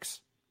Hendrix.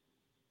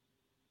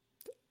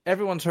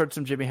 Everyone's heard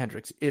some Jimi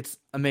Hendrix. It's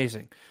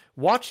amazing.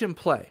 Watch him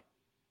play.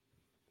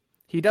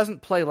 He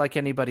doesn't play like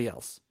anybody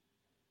else.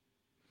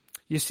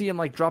 You see him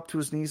like drop to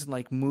his knees and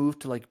like move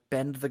to like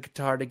bend the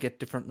guitar to get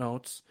different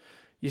notes.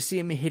 You see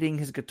him hitting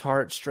his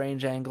guitar at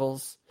strange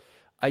angles.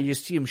 You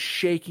see him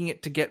shaking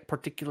it to get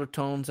particular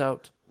tones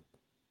out.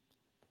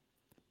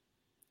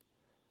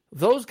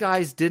 Those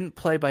guys didn't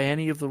play by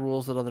any of the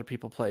rules that other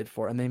people played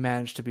for, and they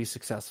managed to be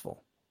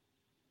successful.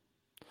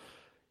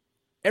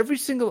 Every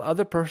single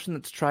other person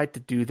that's tried to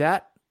do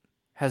that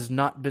has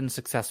not been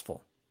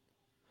successful.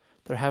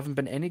 There haven't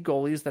been any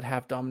goalies that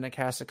have Dominik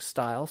Hasek's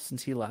style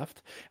since he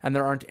left, and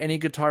there aren't any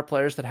guitar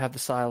players that have the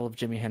style of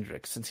Jimi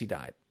Hendrix since he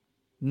died.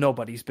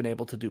 Nobody's been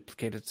able to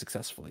duplicate it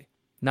successfully.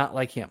 Not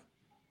like him.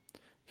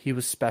 He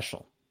was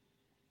special.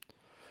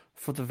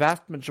 For the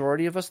vast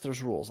majority of us,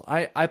 there's rules.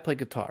 I play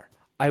guitar.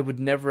 I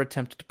would never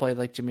attempt to play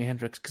like Jimi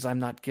Hendrix because I'm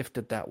not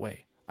gifted that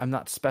way. I'm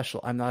not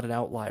special. I'm not an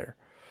outlier.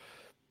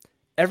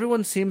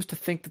 Everyone seems to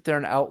think that they're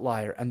an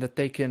outlier and that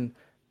they can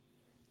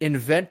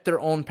invent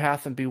their own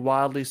path and be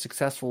wildly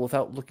successful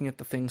without looking at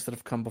the things that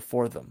have come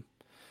before them.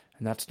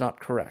 And that's not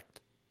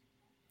correct.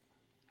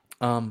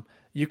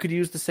 You could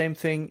use the same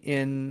thing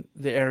in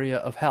the area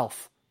of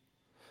health.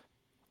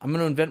 I'm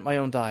going to invent my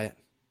own diet.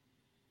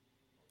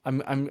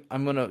 I'm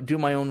going to do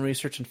my own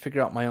research and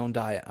figure out my own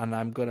diet, and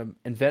I'm going to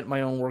invent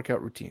my own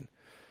workout routine.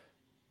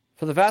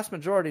 For the vast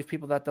majority of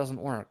people, that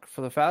doesn't work.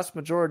 For the vast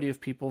majority of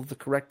people, the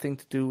correct thing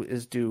to do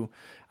is do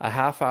a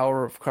half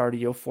hour of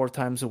cardio 4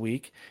 times a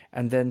week,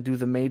 and then do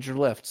the major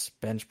lifts,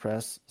 bench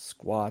press,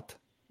 squat,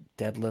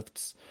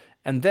 deadlifts,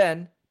 and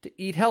then to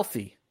eat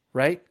healthy,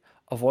 right?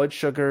 Avoid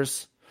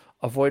sugars,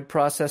 avoid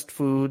processed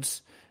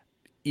foods,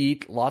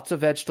 eat lots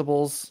of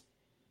vegetables,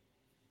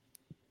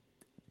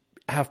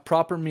 have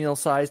proper meal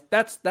size.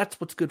 That's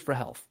what's good for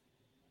health.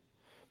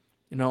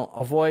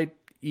 Avoid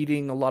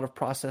eating a lot of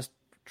processed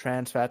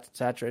trans fats,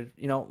 saturated,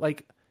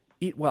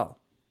 eat well.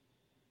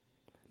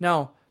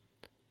 Now,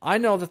 I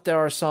know that there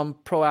are some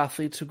pro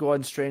athletes who go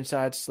on strange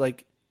diets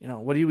like,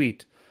 what do you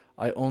eat?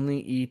 I only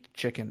eat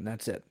chicken.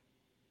 That's it.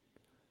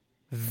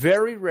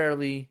 Very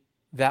rarely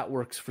that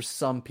works for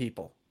some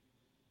people.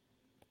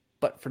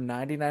 But for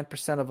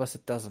 99% of us,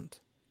 it doesn't.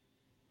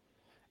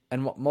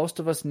 And what most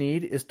of us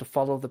need is to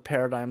follow the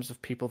paradigms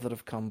of people that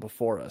have come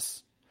before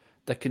us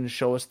that can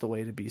show us the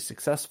way to be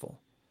successful.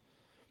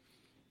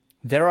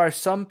 There are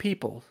some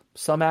people,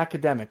 some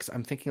academics,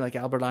 I'm thinking like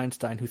Albert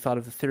Einstein, who thought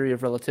of the theory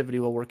of relativity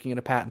while working in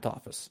a patent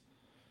office.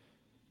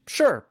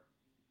 Sure.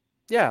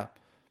 Yeah.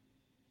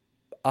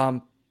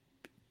 Or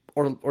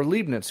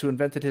Leibniz, who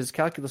invented his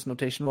calculus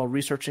notation while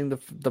researching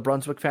the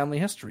Brunswick family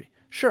history.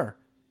 Sure.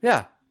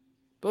 Yeah.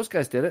 Those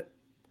guys did it.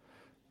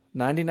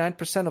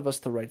 99% of us,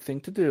 the right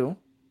thing to do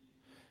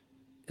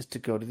is to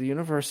go to the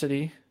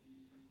university,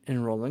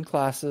 enroll in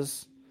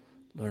classes,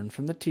 learn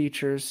from the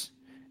teachers,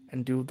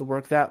 and do the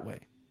work that way.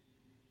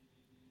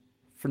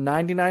 For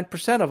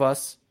 99% of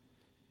us,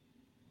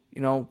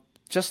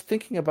 just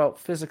thinking about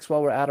physics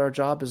while we're at our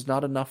job is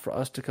not enough for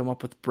us to come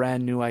up with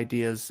brand new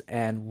ideas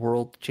and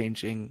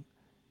world-changing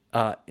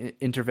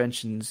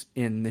interventions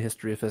in the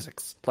history of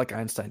physics, like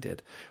Einstein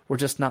did. We're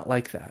just not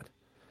like that.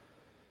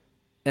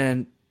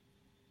 And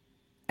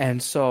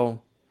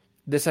so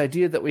this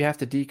idea that we have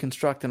to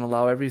deconstruct and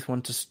allow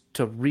everyone to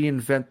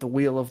reinvent the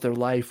wheel of their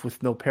life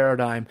with no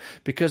paradigm,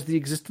 because the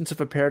existence of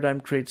a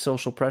paradigm creates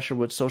social pressure,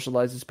 which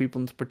socializes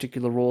people into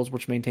particular roles,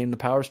 which maintain the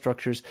power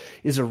structures,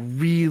 is a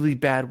really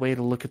bad way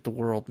to look at the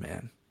world,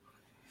 man.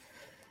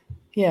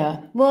 Yeah.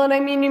 Well, and I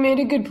mean, you made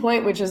a good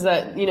point, which is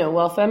that,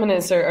 while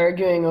feminists are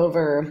arguing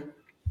over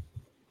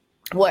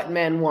what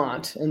men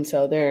want, and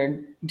so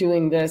they're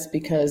doing this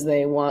because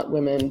they want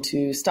women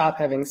to stop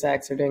having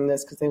sex, they're doing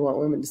this because they want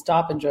women to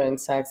stop enjoying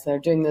sex, they're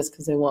doing this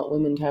because they want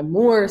women to have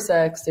more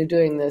sex, they're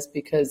doing this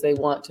because they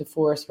want to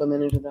force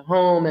women into the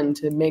home and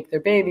to make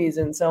their babies,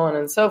 and so on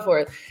and so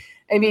forth.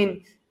 I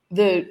mean,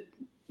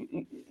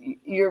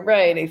 you're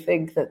right. I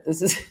think that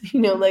this is,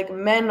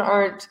 men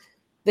aren't,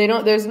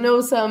 there's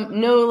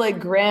no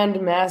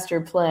grand master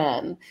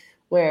plan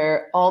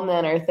where all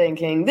men are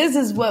thinking, this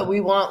is what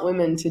we want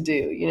women to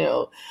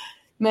do.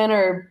 Men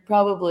are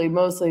probably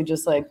mostly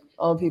just like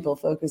all people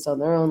focused on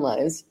their own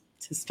lives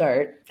to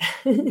start.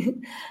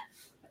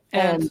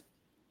 and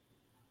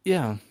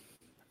yeah,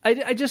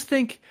 I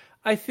think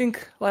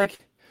like,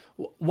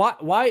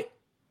 why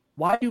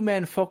do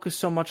men focus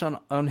so much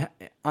on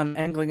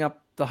angling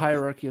up the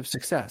hierarchy of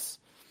success?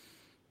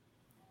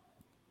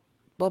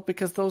 Well,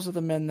 because those are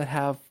the men that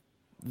have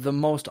the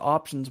most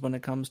options when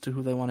it comes to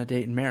who they want to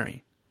date and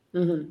marry.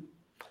 Mm-hmm.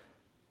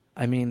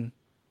 I mean,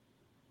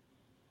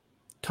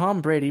 Tom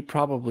Brady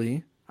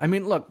probably...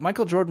 look,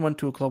 Michael Jordan went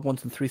to a club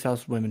once and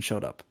 3,000 women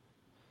showed up.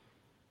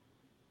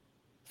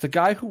 The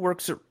guy who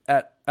works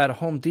at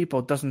Home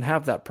Depot doesn't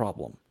have that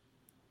problem.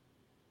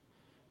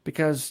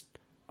 Because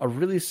a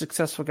really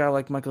successful guy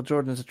like Michael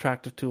Jordan is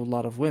attractive to a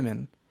lot of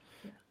women.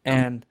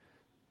 And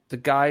the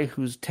guy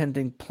who's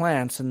tending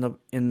plants in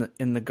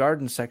the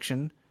garden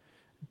section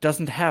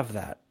doesn't have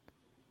that.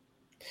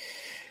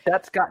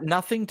 That's got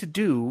nothing to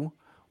do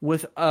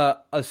with a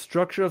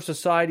structure of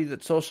society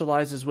that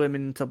socializes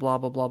women into blah,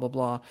 blah, blah, blah,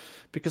 blah.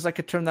 Because I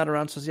could turn that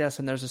around and say, yes,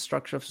 and there's a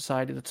structure of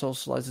society that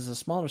socializes a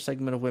smaller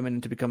segment of women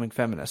into becoming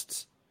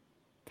feminists.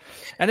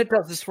 And it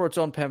does this for its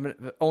own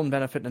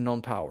benefit and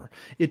own power.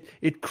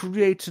 It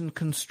creates and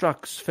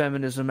constructs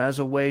feminism as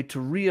a way to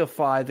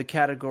reify the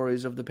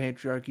categories of the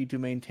patriarchy to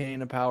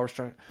maintain a power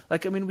structure.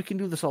 We can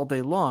do this all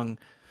day long.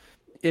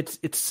 It's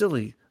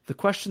silly. The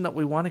question that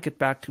we want to get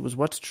back to is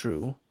what's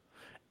true,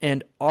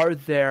 and are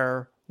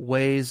there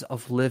ways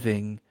of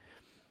living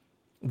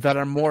that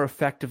are more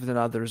effective than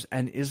others,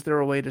 and is there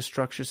a way to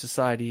structure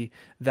society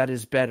that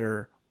is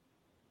better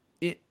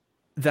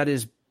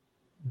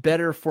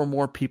for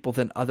more people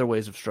than other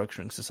ways of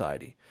structuring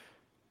society?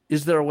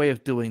 Is there a way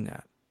of doing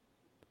that?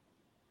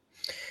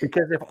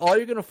 Because if all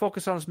you're going to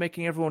focus on is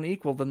making everyone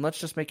equal, then let's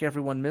just make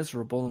everyone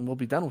miserable and we'll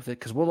be done with it,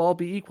 because we'll all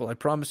be equal. I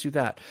promise you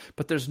that.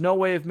 But there's no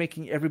way of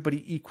making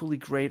everybody equally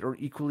great or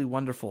equally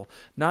wonderful.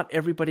 Not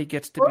everybody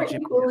gets to be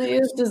equally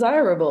is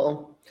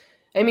desirable.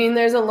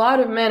 There's a lot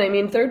of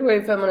men. Third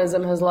wave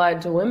feminism has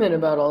lied to women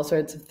about all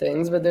sorts of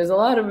things, but there's a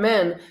lot of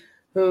men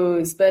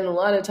who spend a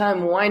lot of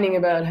time whining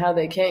about how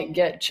they can't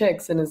get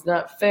chicks and it's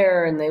not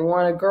fair and they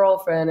want a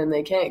girlfriend and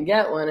they can't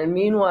get one. And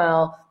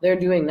meanwhile, they're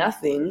doing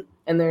nothing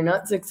and they're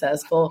not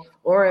successful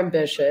or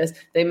ambitious.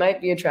 They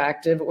might be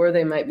attractive or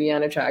they might be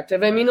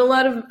unattractive. A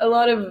lot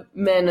of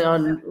men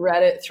on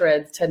Reddit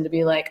threads tend to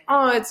be like,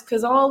 oh, it's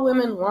because all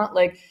women want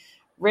like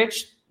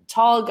rich,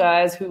 tall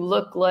guys who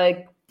look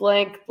like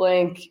blank,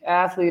 blank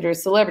athlete or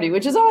celebrity,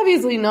 which is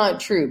obviously not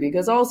true,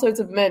 because all sorts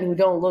of men who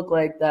don't look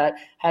like that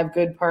have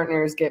good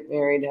partners, get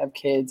married, have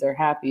kids, are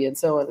happy, and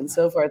so on and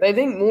so forth. I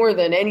think more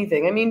than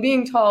anything,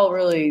 being tall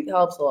really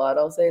helps a lot.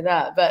 I'll say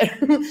that, but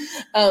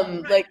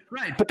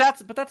right. But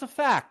that's a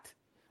fact.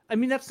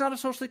 That's not a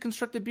socially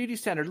constructed beauty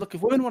standard. Look,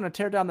 if women want to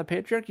tear down the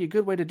patriarchy, a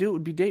good way to do it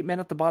would be date men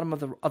at the bottom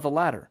of the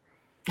ladder.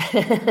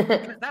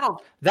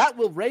 That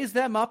will raise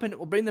them up and it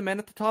will bring the men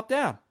at the top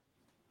down.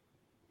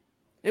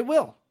 It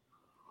will.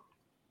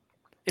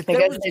 I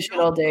guess they should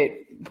all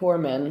date poor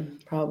men,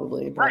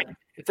 probably. But. Right.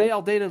 If they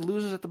all dated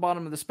losers at the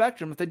bottom of the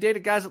spectrum, if they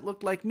dated guys that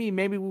looked like me,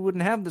 maybe we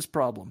wouldn't have this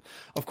problem.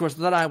 Of course,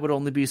 then I would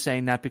only be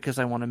saying that because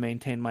I want to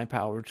maintain my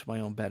power to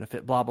my own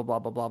benefit, blah, blah, blah,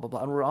 blah, blah, blah,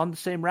 blah. And we're on the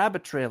same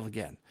rabbit trail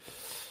again.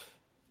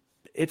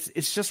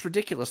 It's just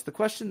ridiculous. The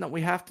question that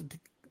we have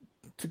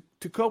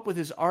to cope with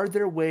is, are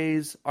there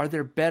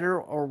better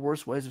or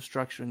worse ways of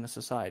structuring the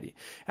society?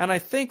 And I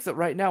think that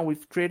right now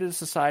we've created a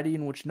society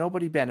in which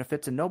nobody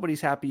benefits and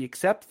nobody's happy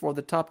except for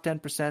the top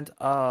 10%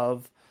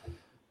 of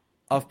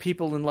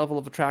people in level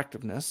of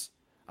attractiveness.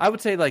 I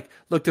would say,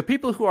 look, the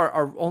people who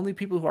are only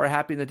people who are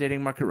happy in the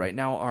dating market right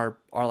now are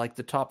like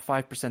the top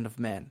 5% of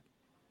men.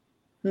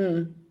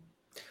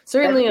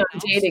 Certainly on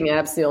dating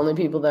apps, the only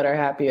people that are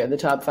happy are the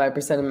top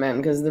 5% of men,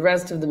 because the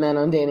rest of the men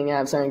on dating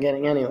apps aren't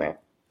getting anywhere.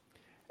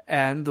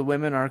 And the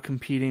women are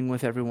competing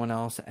with everyone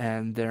else,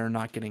 and they're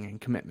not getting in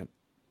commitment.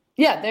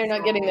 Yeah, they're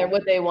not getting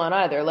what they want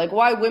either. Like,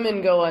 why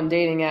women go on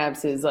dating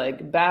apps is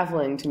like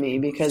baffling to me,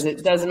 because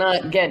it does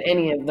not get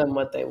any of them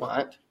what they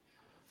want.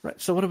 Right.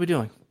 So what are we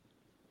doing?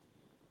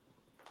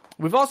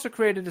 We've also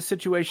created a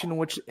situation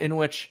in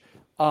which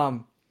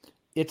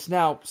it's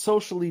now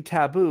socially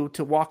taboo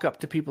to walk up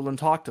to people and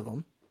talk to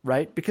them,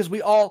 right? Because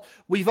we've all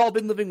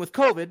been living with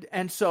COVID,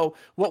 and so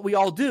what we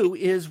all do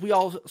is we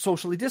all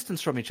socially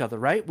distance from each other,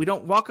 right? We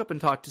don't walk up and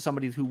talk to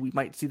somebody who we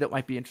might see that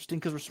might be interesting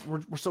because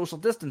we're social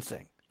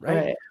distancing,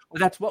 right? Well,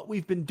 that's what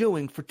we've been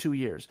doing for 2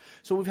 years.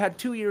 So we've had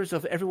 2 years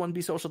of everyone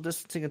be social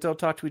distancing and don't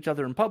talk to each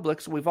other in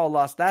public, so we've all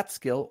lost that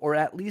skill, or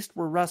at least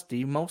we're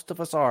rusty. Most of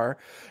us are.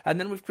 And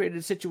then we've created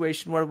a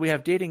situation where we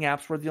have dating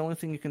apps where the only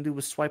thing you can do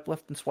is swipe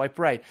left and swipe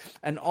right.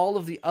 And all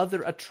of the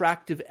other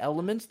attractive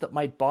elements that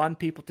might bond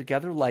people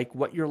together, like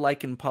what you're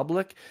like in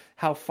public,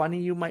 how funny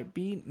you might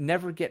be,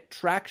 never get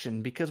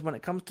traction, because when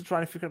it comes to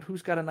trying to figure out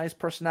who's got a nice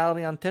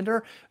personality on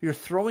Tinder, you're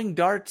throwing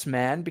darts,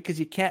 man, because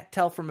you can't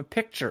tell from a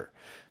picture.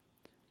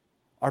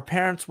 Our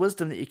parents'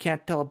 wisdom that you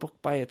can't tell a book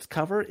by its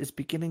cover is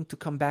beginning to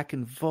come back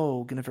in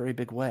vogue in a very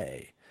big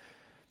way.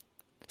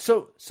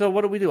 So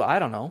what do? I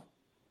don't know.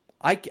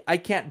 I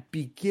can't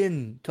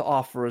begin to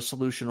offer a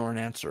solution or an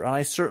answer, and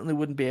I certainly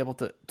wouldn't be able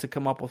to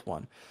come up with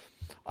one.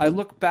 I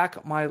look back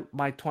at my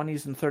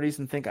 20s and 30s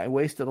and think I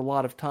wasted a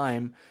lot of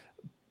time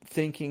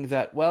thinking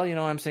that, well,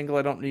 I'm single,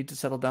 I don't need to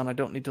settle down, I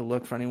don't need to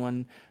look for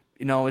anyone.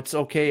 It's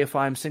okay if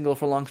I'm single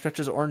for long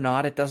stretches or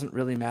not, it doesn't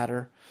really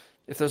matter.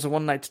 If there's a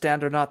one-night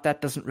stand or not,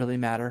 that doesn't really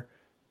matter.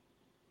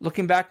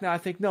 Looking back now, I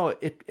think, no,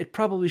 it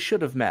probably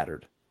should have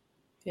mattered.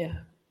 Yeah.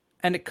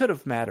 And it could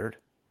have mattered.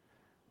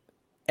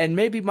 And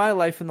maybe my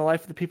life and the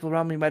life of the people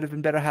around me might have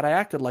been better had I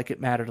acted like it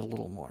mattered a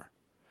little more.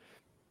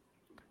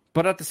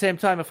 But at the same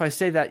time, if I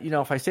say that,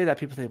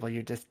 people say, well,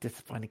 you're just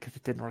disappointed because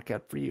it didn't work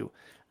out for you.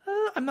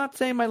 I'm not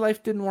saying my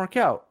life didn't work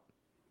out.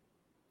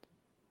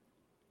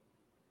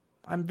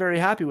 I'm very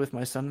happy with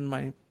my son,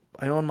 and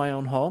I own my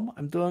own home.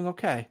 I'm doing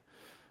okay.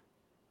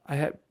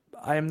 I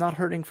am not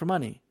hurting for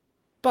money.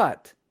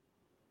 But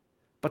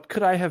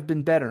could I have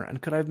been better?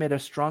 And could I have made a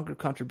stronger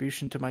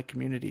contribution to my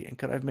community? And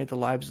could I have made the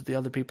lives of the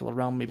other people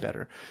around me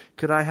better?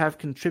 Could I have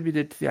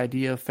contributed to the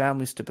idea of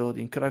family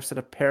stability? And could I have set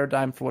a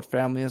paradigm for what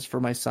family is for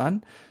my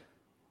son?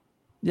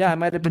 Yeah, I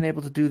might have been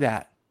able to do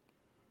that.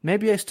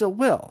 Maybe I still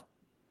will.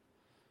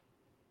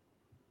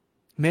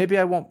 Maybe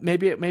I won't.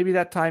 Maybe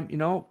that time,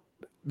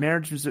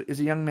 marriage is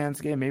a young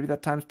man's game. Maybe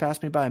that time's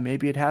passed me by.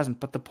 Maybe it hasn't.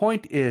 But the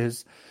point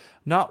is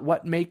not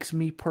what makes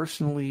me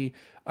personally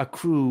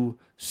accrue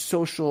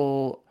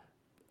social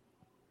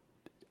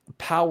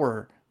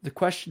power. The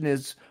question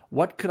is,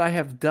 what could I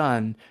have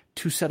done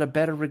to set a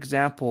better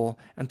example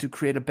and to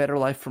create a better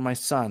life for my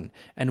son?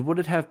 And would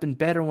it have been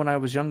better when I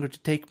was younger to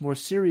take more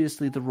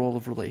seriously the role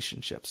of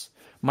relationships?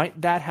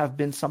 Might that have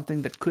been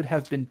something that could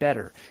have been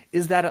better?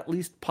 Is that at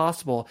least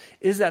possible?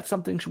 Is that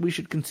something we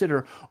should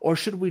consider? Or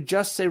should we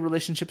just say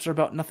relationships are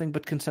about nothing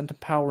but consent and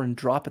power and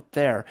drop it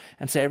there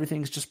and say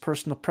everything's just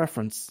personal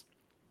preference?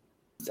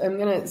 I'm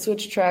going to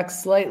switch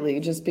tracks slightly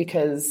just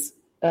because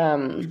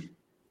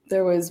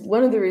there was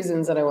one of the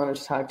reasons that I wanted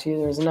to talk to you.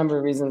 There was a number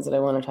of reasons that I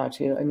want to talk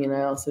to you. I mean,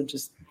 I also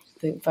just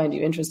find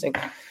you interesting.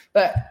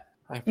 But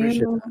I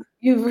appreciate that.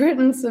 You've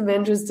written some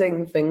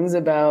interesting things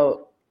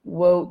about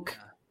woke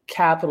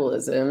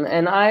capitalism,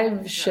 and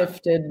I've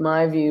shifted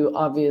my view,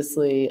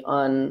 obviously,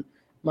 on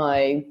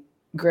my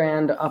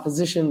grand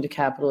opposition to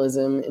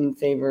capitalism in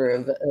favor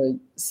of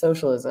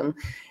socialism.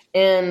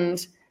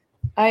 And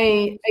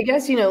I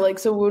guess,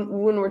 so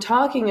when we're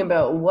talking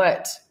about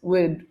what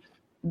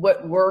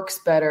works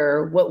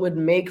better, what would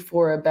make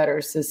for a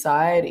better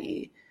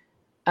society,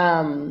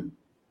 and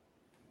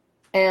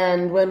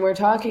when we're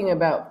talking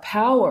about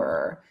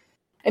power,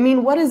 I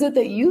mean, what is it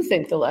that you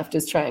think the left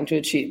is trying to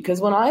achieve?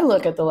 Because when I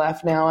look at the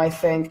left now, I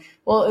think,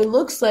 well, it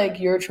looks like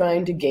you're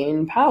trying to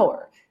gain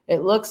power.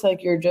 It looks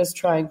like you're just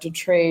trying to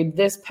trade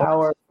this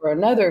power for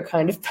another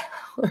kind of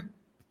power.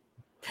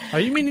 Are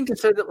you meaning to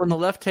say that when the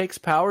left takes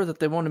power that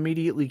they won't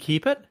immediately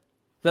keep it?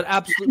 That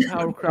absolute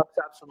power corrupts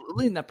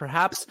absolutely, and that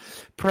perhaps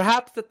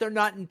that they're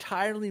not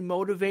entirely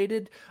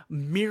motivated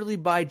merely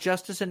by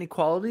justice and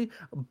equality,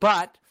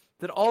 but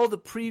that all the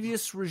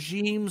previous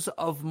regimes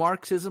of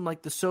Marxism,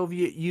 like the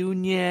Soviet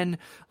Union,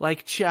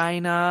 like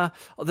China,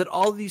 that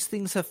all these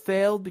things have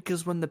failed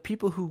because when the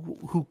people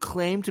who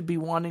claim to be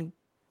wanting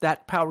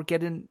that power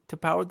get into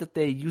power, that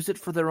they use it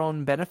for their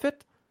own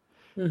benefit?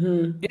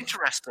 Mm-hmm.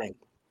 Interesting.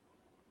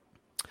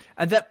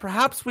 And that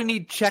perhaps we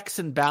need checks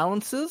and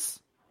balances?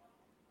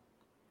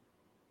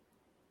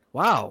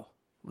 Wow.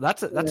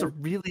 That's a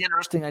really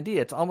interesting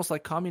idea. It's almost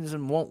like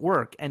communism won't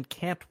work and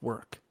can't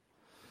work.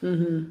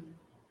 Mm-hmm.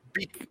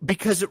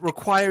 Because it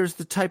requires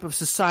the type of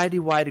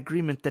society-wide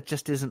agreement that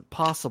just isn't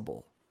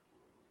possible.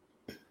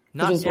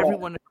 Not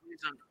everyone agrees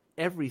on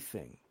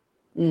everything.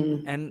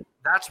 Mm-hmm. And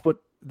that's what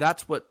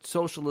That's what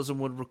socialism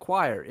would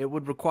require. It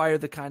would require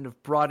the kind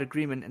of broad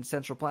agreement and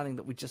central planning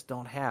that we just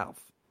don't have.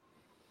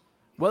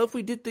 Well, if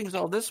we did things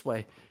all this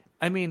way,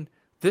 I mean,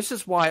 this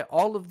is why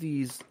all of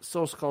these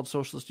so-called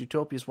socialist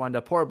utopias wind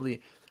up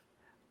horribly.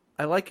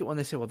 I like it when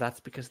they say, well, that's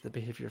because of the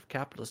behavior of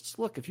capitalists.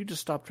 Look, if you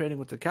just stop trading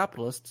with the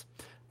capitalists,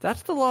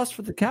 that's the loss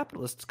for the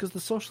capitalists because the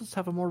socialists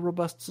have a more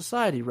robust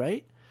society,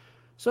 right?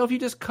 So if you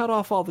just cut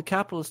off all the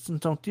capitalists and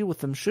don't deal with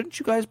them, shouldn't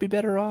you guys be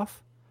better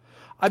off?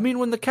 I mean,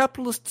 when the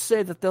capitalists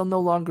say that they'll no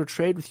longer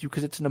trade with you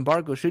because it's an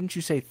embargo, shouldn't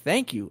you say,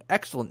 thank you,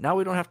 excellent, now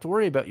we don't have to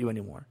worry about you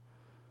anymore?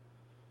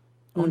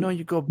 Oh, no,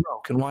 you go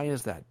broke. And why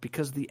is that?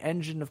 Because the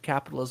engine of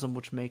capitalism,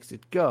 which makes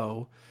it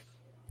go,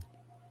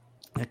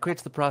 that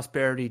creates the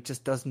prosperity,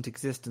 just doesn't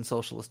exist in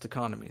socialist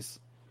economies.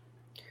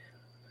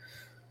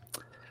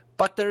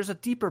 But there's a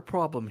deeper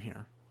problem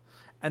here.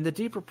 And the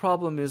deeper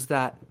problem is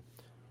that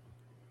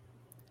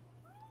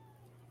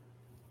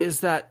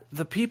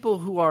the people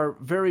who are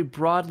very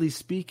broadly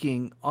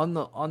speaking on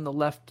the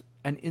left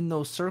and in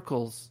those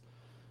circles,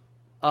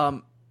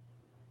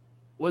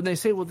 when they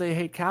say, well, they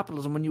hate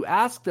capitalism, when you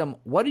ask them,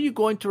 what are you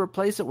going to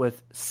replace it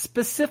with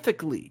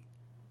specifically?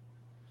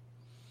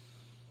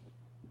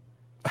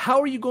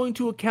 How are you going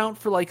to account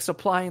for like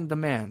supply and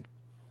demand,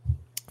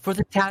 for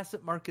the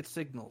tacit market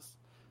signals?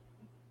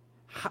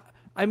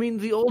 I mean,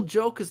 the old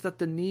joke is that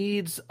the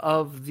needs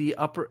of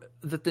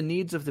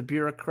the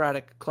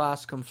bureaucratic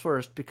class come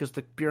first because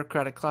the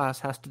bureaucratic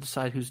class has to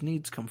decide whose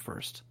needs come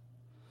first.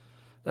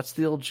 That's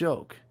the old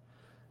joke.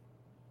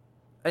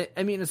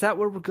 I mean, is that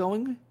where we're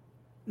going?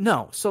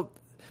 No. So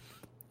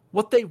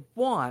what they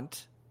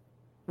want,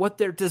 what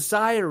their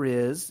desire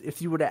is,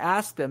 if you were to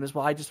ask them, is,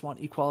 well, I just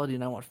want equality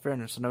and I want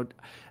fairness. So no,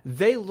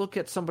 they look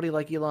at somebody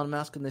like Elon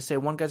Musk and they say,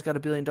 one guy's got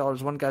 $1 billion,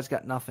 one guy's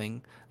got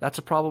nothing. That's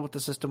a problem with the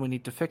system. We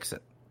need to fix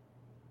it.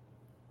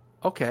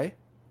 Okay,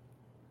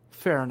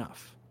 fair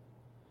enough.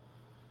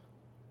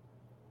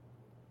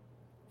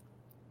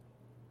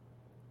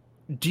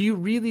 Do you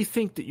really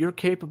think that you're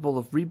capable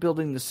of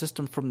rebuilding the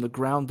system from the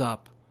ground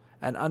up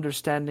and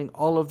understanding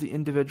all of the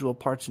individual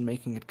parts and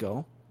making it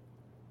go?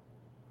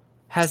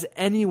 Has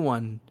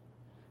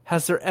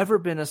there ever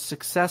been a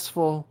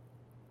successful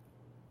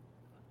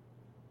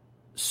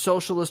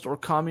socialist or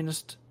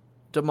communist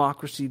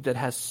democracy that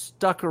has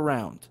stuck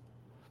around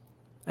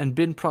and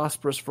been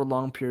prosperous for a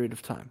long period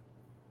of time?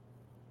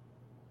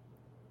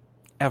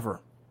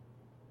 Ever.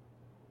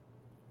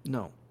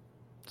 No.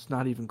 It's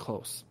not even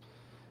close.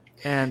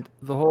 And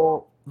the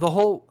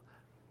whole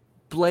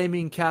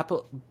blaming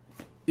capital,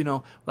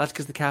 that's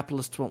because the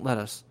capitalists won't let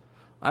us.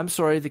 I'm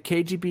sorry, the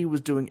KGB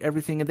was doing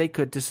everything they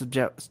could to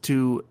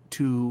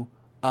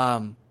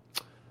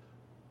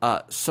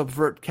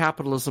subvert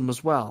capitalism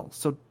as well.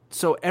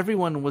 So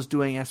everyone was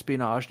doing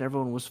espionage and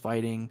everyone was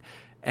fighting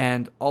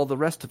and all the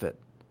rest of it.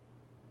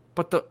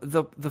 But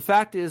the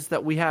fact is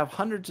that we have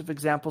hundreds of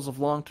examples of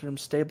long-term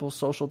stable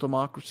social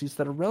democracies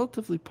that are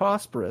relatively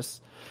prosperous,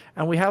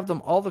 and we have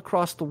them all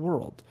across the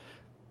world.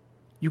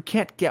 You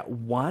can't get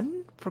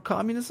one for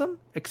communism,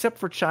 except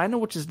for China,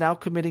 which is now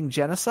committing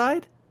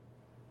genocide?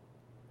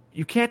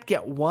 You can't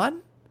get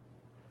one?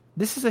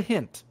 This is a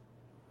hint.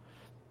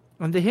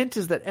 And the hint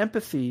is that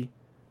empathy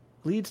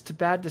leads to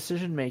bad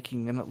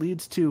decision-making, and it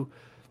leads to...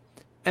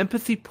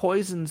 Empathy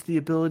poisons the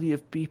ability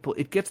of people.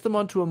 It gets them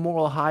onto a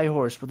moral high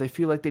horse where they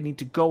feel like they need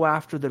to go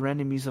after their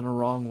enemies in a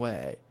wrong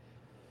way.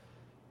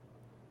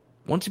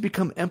 Once you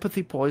become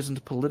empathy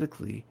poisoned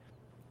politically,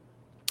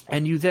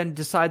 and you then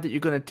decide that you're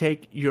going to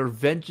take your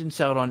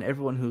vengeance out on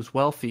everyone who's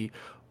wealthy,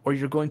 or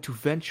you're going to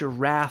vent your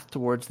wrath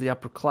towards the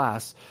upper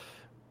class,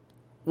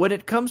 when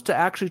it comes to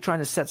actually trying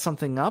to set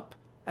something up,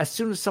 as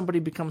soon as somebody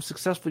becomes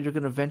successful, you're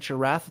going to vent your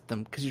wrath at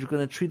them because you're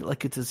going to treat it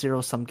like it's a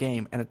zero-sum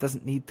game, and it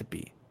doesn't need to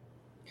be.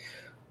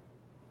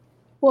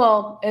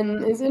 Well,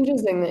 and it's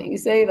interesting that you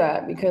say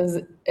that because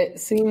it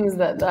seems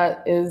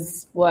that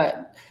is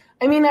what...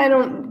 I mean, I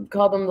don't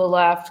call them the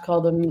left,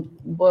 call them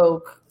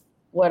woke,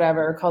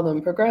 whatever, call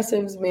them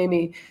progressives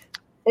maybe.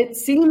 It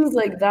seems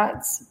like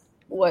that's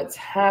what's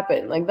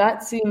happened. Like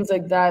that seems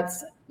like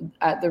that's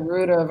at the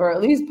root of, or at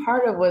least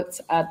part of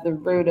what's at the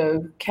root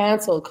of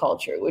cancel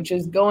culture, which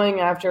is going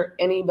after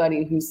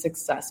anybody who's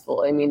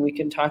successful. I mean, we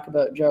can talk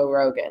about Joe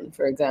Rogan,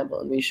 for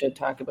example, and we should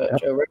talk about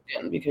Joe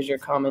Rogan because your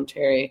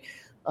commentary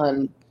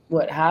on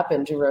what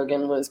happened to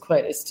Rogan was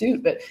quite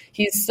astute, but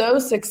he's so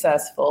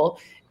successful.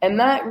 And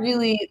that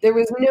really, there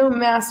was no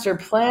master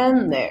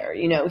plan there.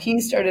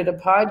 He started a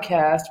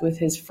podcast with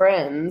his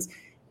friends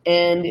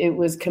and it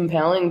was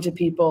compelling to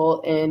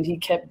people and he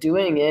kept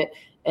doing it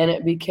and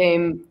it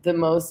became the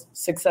most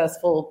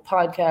successful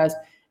podcast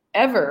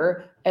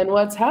ever. And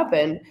what's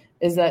happened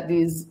is that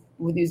these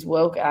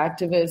woke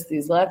activists,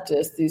 these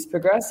leftists, these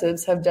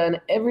progressives have done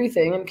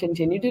everything and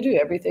continue to do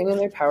everything in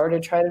their power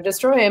to try to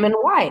destroy him. And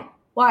why?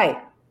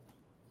 Why?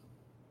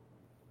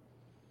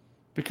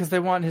 Because they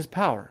want his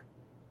power.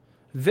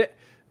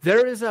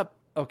 There is a...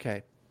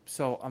 Okay,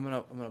 so I'm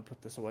gonna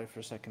put this away for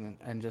a second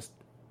and just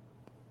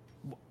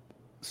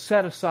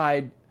set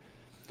aside...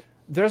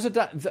 There's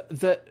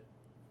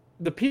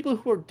the people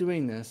who are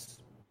doing this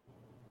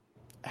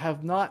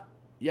have not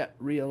yet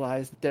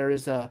realized that there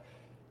is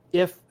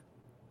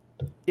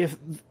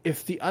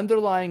if the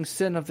underlying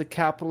sin of the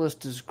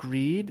capitalist is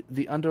greed,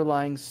 the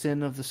underlying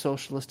sin of the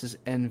socialist is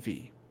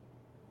envy.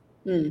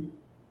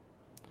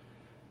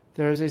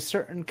 There is a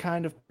certain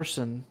kind of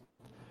person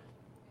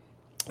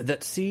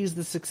that sees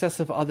the success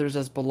of others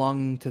as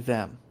belonging to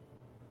them.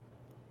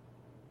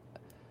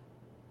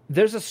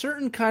 There's a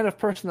certain kind of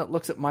person that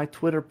looks at my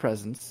Twitter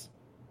presence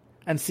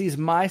and sees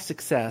my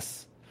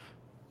success,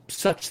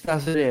 such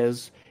as it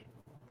is,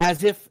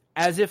 as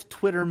if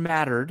Twitter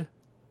mattered.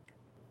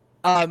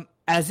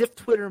 As if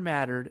Twitter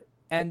mattered,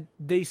 and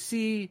they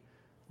see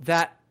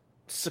that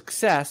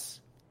success,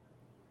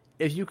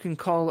 if you can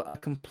call a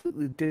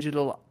completely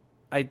digital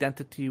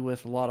identity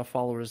with a lot of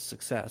followers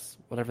success,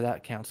 whatever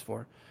that counts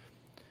for,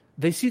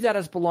 they see that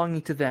as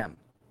belonging to them.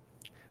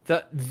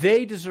 That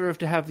they deserve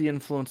to have the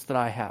influence that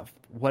I have,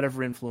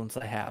 whatever influence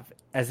I have,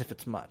 as if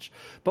it's much.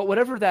 But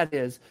whatever that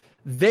is,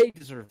 they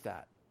deserve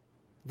that.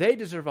 They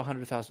deserve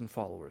 100,000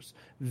 followers.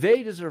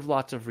 They deserve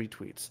lots of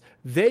retweets.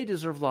 They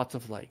deserve lots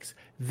of likes.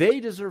 They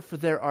deserve for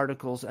their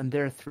articles and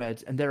their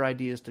threads and their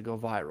ideas to go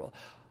viral.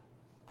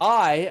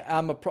 I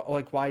am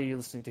why are you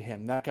listening to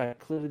him? That guy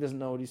clearly doesn't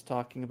know what he's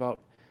talking about.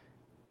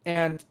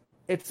 And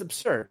it's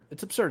absurd.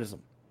 It's absurdism.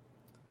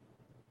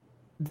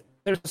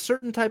 There's a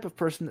certain type of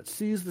person that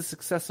sees the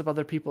success of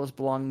other people as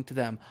belonging to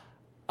them.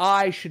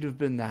 I should have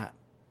been that.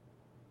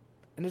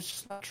 And it's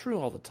just not true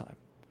all the time.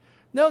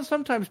 Now,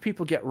 sometimes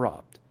people get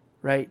robbed.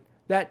 Right?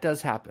 That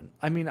does happen.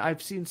 I mean,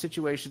 I've seen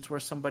situations where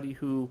somebody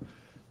who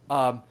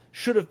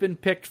should have been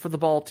picked for the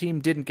ball team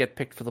didn't get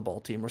picked for the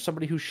ball team, or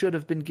somebody who should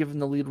have been given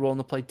the lead role in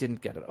the play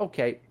didn't get it.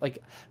 Okay,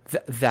 like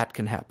that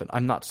can happen.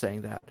 I'm not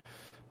saying that.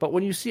 But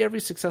when you see every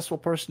successful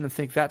person and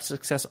think that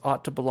success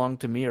ought to belong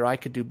to me, or I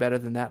could do better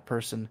than that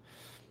person,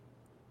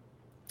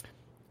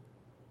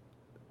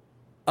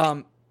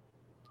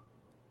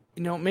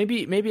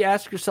 maybe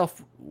ask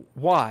yourself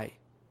why.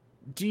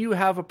 Do you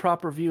have a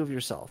proper view of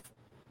yourself?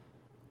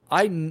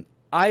 I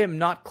am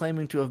not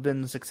claiming to have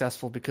been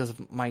successful because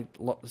of my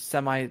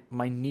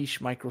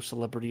niche micro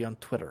celebrity on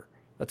Twitter.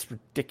 That's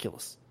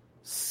ridiculous.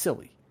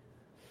 Silly.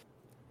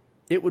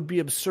 It would be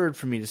absurd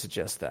for me to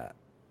suggest that.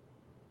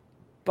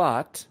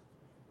 But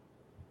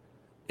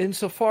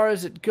insofar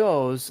as it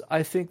goes,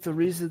 I think the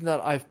reason that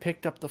I've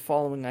picked up the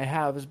following I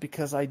have is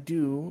because I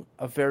do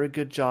a very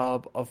good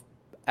job of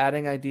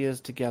adding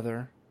ideas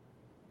together,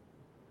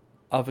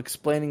 of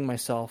explaining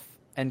myself,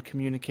 and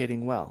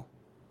communicating well.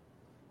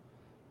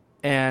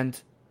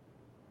 And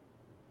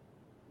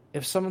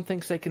if someone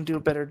thinks they can do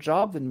a better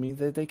job than me,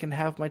 they can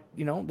have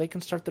they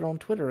can start their own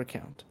Twitter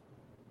account.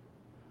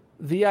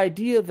 The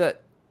idea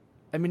that,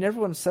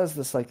 everyone says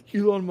this, like,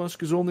 Elon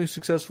Musk is only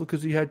successful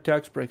because he had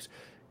tax breaks.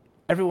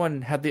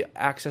 Everyone had the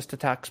access to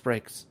tax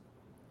breaks.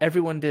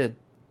 Everyone did.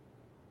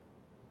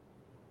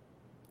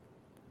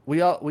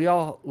 We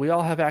all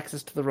have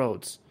access to the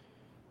roads.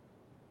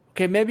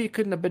 Okay, maybe you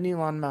couldn't have been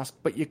Elon Musk,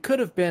 but you could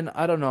have been,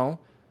 I don't know,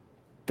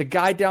 the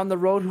guy down the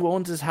road who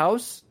owns his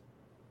house.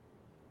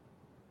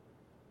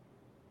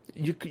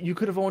 You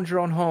could have owned your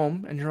own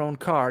home and your own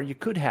car. You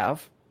could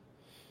have.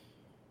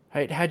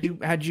 Right?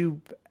 Had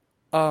you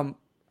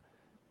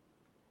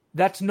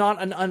that's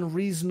not an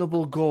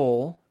unreasonable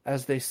goal,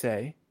 as they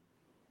say.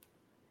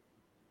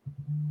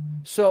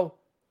 So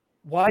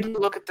why do you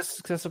look at the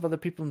success of other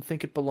people and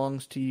think it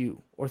belongs to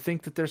you, or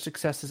think that their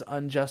success is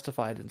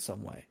unjustified in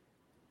some way?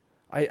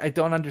 I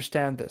don't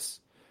understand this.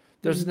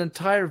 There's an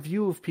entire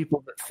view of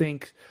people that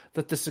think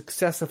that the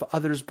success of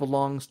others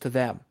belongs to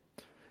them.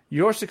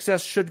 Your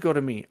success should go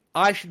to me.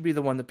 I should be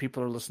the one that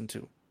people are listening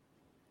to.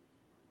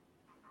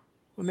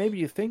 Well, maybe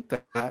you think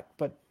that,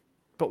 but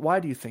why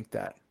do you think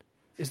that?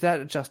 Is that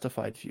a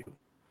justified view?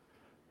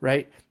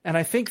 Right? And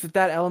I think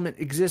that element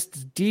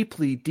exists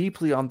deeply,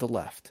 deeply on the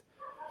left.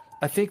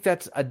 I think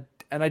and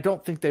I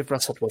don't think they've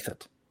wrestled with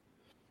it.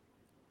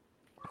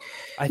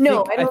 I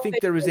think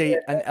there is an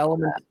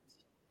element.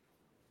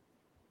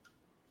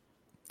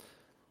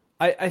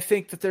 I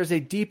think that there's a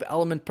deep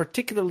element,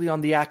 particularly on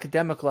the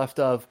academic left,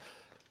 of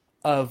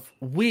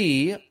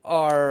we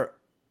are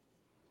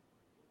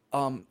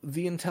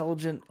the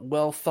intelligent,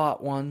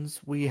 well-thought ones.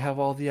 We have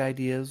all the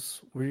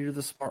ideas. We're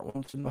the smart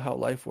ones who know how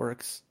life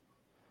works.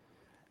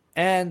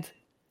 And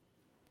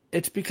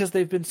it's because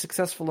they've been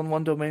successful in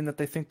one domain that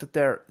they think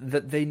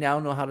that they now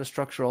know how to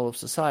structure all of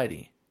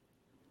society.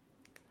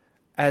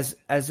 As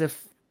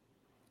if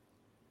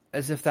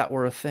that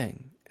were a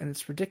thing. And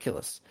it's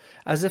ridiculous.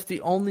 As if the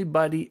only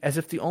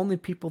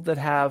people that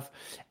have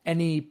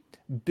any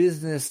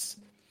business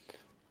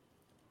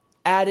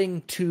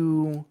adding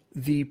to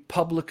the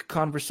public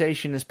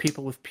conversation is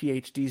people with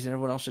PhDs, and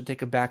everyone else should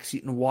take a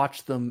backseat and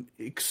watch them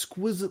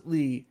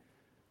exquisitely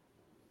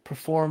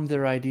perform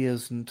their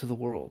ideas into the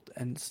world.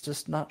 And it's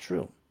just not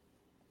true.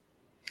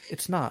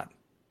 It's not.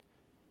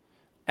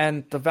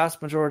 And the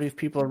vast majority of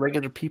people are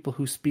regular people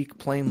who speak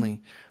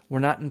plainly. We're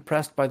not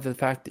impressed by the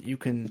fact that you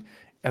can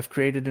have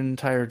created an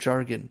entire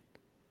jargon.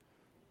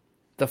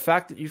 the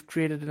fact that you've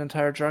created an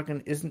entire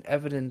jargon isn't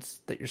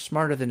evidence that you're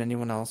smarter than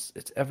anyone else.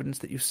 It's evidence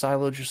that you've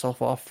siloed yourself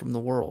off from the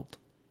world.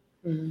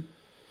 Mm-hmm.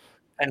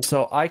 And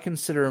so I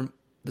consider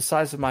the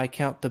size of my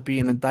account to be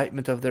an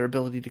indictment of their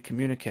ability to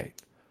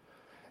communicate.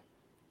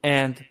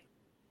 And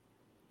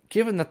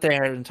given that they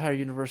had entire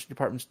university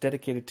departments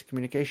dedicated to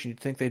communication, you'd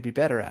think they'd be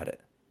better at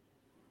it.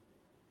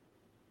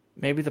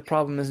 Maybe the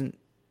problem isn't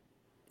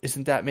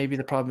that. Maybe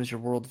the problem is your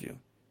worldview.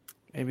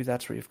 Maybe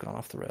that's where you've gone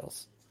off the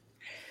rails.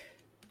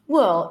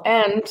 Well,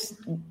 and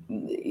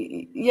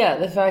yeah,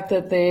 the fact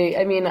that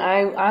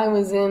I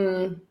was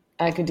in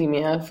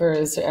academia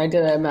I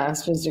did a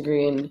master's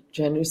degree in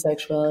gender,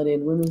 sexuality,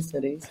 and women's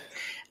studies.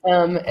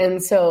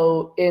 And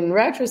so in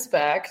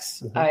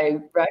retrospect, I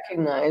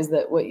recognize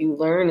that what you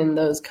learn in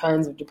those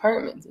kinds of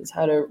departments is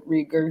how to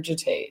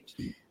regurgitate.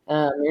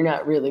 You're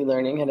not really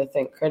learning how to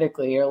think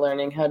critically. You're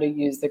learning how to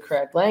use the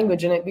correct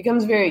language, and it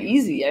becomes very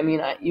easy. I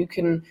mean,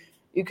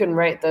 you can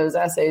write those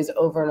essays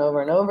over and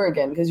over and over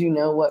again because you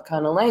know what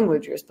kind of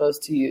language you're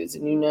supposed to use,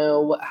 and you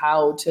know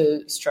how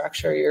to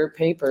structure your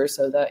paper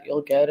so that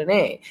you'll get an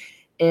A.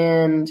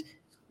 And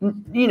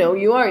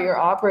you're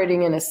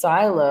operating in a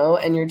silo,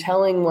 and you're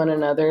telling one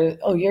another,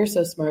 oh, you're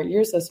so smart,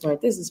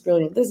 this is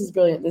brilliant, this is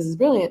brilliant, this is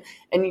brilliant.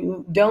 And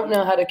you don't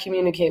know how to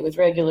communicate with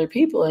regular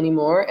people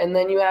anymore. And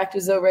then you act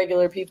as though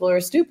regular people are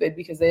stupid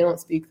because they don't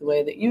speak the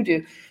way that you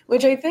do,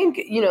 which I think,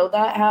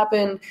 that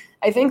happened.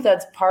 I think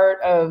that's part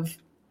of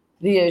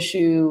the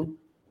issue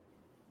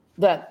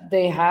that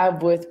they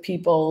have with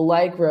people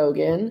like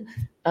Rogan,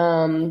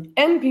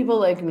 and people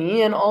like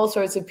me, and all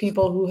sorts of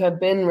people who have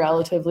been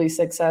relatively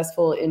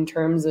successful in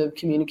terms of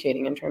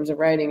communicating, in terms of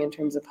writing, in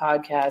terms of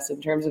podcasts,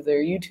 in terms of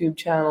their YouTube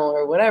channel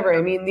or whatever.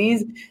 I mean,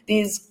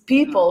 these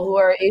people who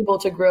are able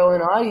to grow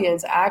an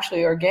audience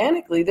actually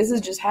organically, this is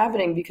just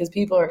happening because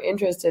people are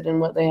interested in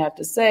what they have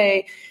to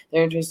say.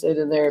 They're interested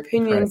in their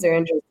opinions. Right. They're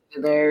interested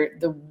in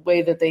the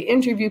way that they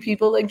interview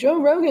people. Like Joe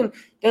Rogan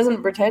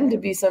doesn't pretend to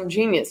be some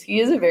genius. He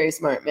is a very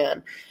smart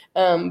man.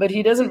 But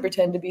he doesn't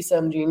pretend to be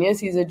some genius.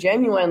 He's a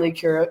genuinely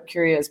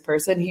curious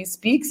person. He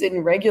speaks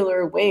in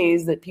regular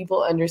ways that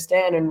people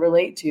understand and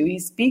relate to. He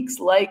speaks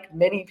like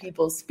many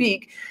people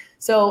speak.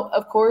 So,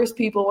 of course,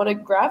 people want to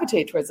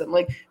gravitate towards him.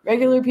 Like,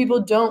 regular people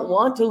don't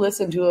want to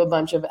listen to a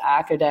bunch of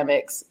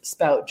academics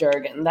spout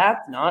jargon.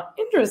 That's not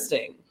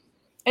interesting.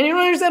 And you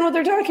don't understand what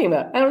they're talking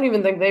about. I don't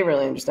even think they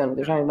really understand what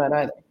they're talking about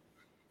either.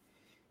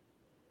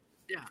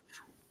 Yeah.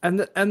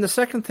 And the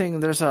second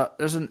thing, there's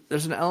an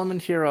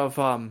element here of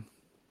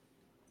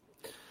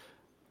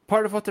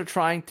part of what they're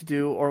trying to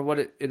do, or what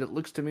it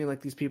looks to me like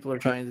these people are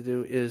trying to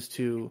do, is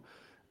to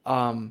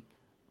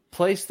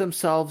place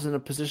themselves in a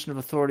position of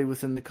authority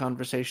within the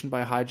conversation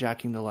by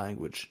hijacking the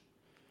language.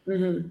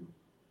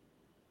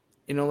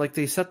 Mm-hmm. Like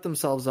they set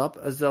themselves up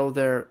as though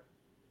they're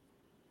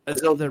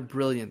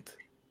brilliant.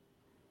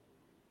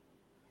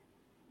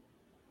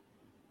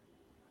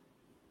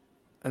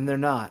 And they're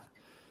not.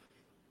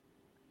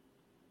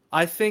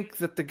 I think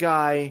that the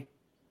guy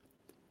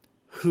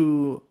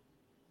who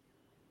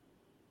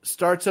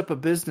starts up a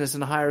business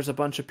and hires a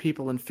bunch of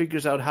people and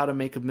figures out how to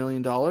make $1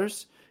 million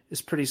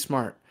is pretty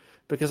smart.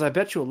 Because I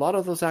bet you a lot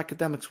of those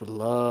academics would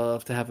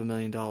love to have $1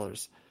 million.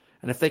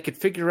 And if they could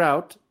figure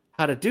out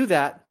how to do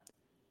that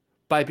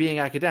by being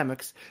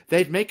academics,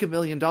 they'd make $1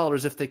 million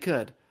if they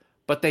could.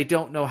 But they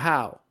don't know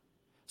how.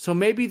 So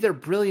maybe their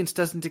brilliance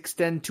doesn't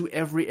extend to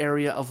every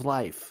area of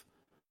life.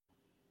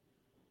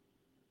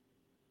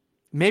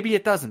 Maybe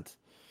it doesn't.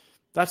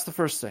 That's the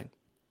first thing.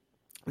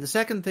 The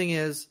second thing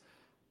is,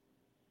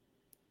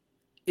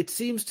 it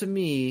seems to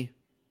me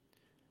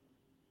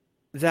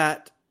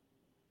that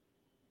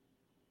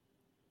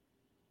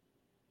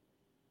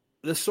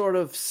the sort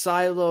of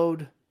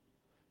siloed,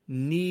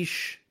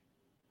 niche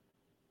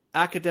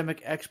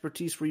academic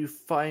expertise where you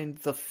find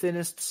the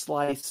thinnest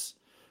slice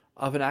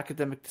of an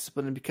academic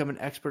discipline and become an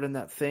expert in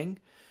that thing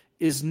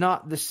is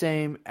not the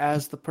same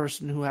as the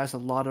person who has a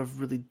lot of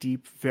really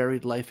deep,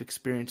 varied life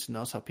experience and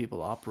knows how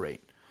people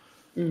operate.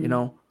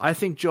 Mm. I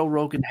think Joe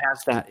Rogan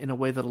has that in a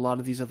way that a lot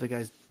of these other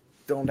guys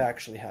don't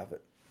actually have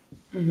it.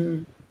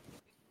 Mm-hmm.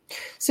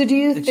 So do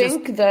you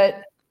think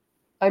that,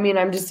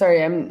 I'm just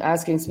sorry, I'm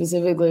asking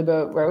specifically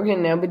about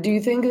Rogan now, but do you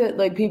think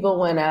that people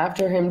went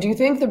after him? Do you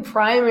think the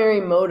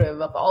primary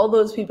motive of all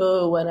those people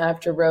who went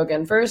after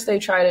Rogan, first they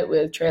tried it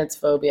with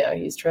transphobia.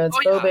 He's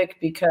transphobic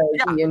because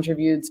he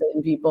interviewed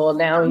certain people.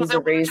 Now he's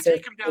a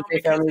racist. They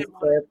found these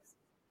clips.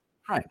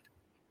 Right.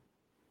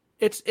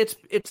 It's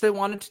they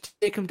wanted to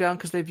take him down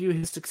because they view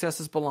his success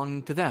as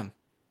belonging to them.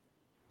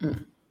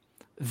 Mm.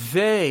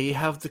 They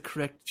have the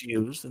correct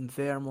views and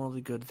they are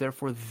morally good.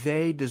 Therefore,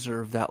 they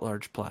deserve that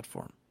large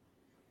platform.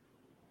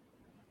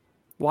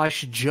 Why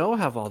should Joe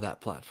have all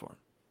that platform?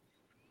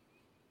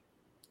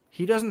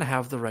 He doesn't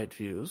have the right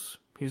views.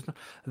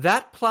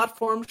 That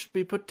platform should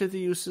be put to the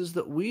uses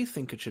that we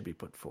think it should be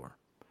put for.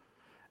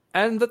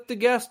 And that the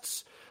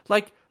guests,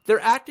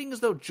 they're acting as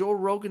though Joe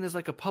Rogan is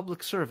like a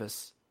public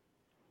service.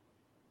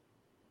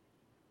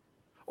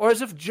 Or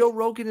as if Joe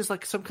Rogan is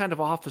like some kind of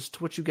office to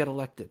which you get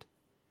elected.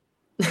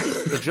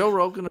 The Joe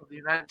Rogan of the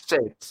United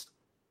States.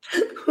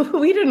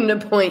 We didn't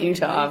appoint you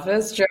to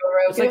office, Joe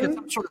It's like it's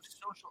Rogan. some sort of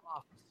social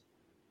office,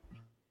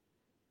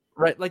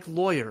 right? Like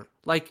lawyer,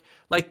 like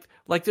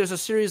there's a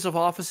series of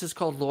offices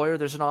called lawyer.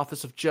 There's an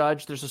office of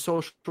judge. There's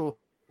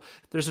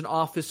an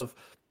office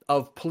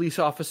of police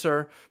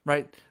officer,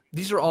 right?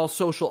 These are all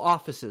social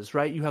offices,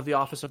 right? You have the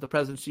office of the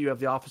presidency, you have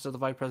the office of the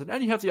vice president,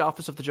 and you have the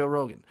office of the Joe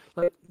Rogan.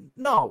 Like,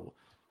 no,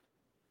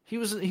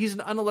 he's an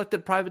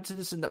unelected private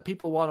citizen that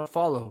people want to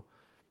follow.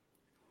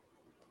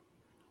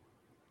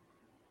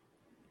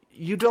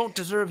 You don't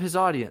deserve his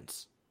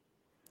audience.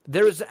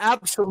 There is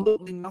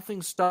absolutely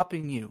nothing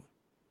stopping you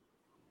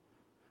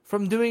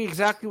from doing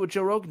exactly what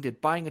Joe Rogan did,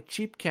 buying a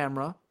cheap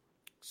camera,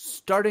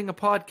 starting a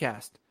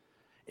podcast.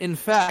 In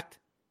fact,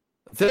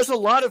 there's a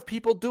lot of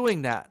people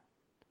doing that.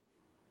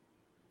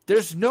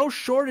 There's no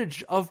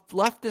shortage of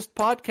leftist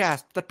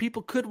podcasts that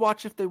people could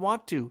watch if they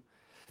want to.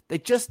 They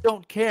just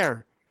don't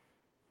care.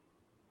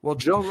 Well,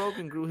 Joe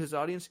Rogan grew his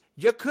audience.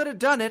 You could have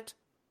done it.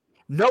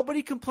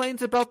 Nobody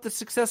complains about the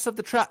success of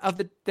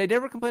they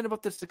never complain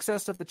about the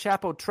success of the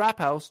Chapo Trap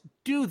House,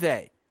 do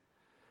they?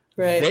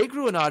 Right. They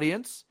grew an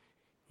audience.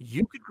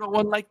 You could grow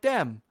one like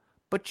them,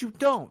 but you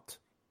don't.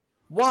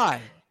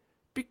 Why?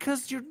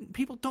 Because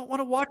people don't want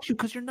to watch you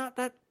because you're not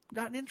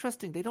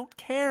interesting. They don't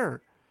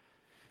care.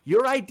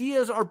 Your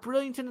ideas are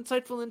brilliant and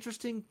insightful and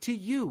interesting to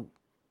you.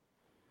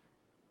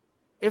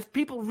 If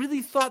people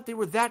really thought they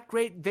were that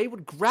great, they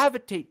would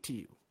gravitate to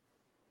you.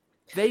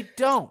 They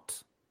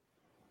don't.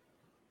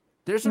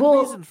 There's a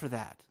reason for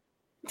that.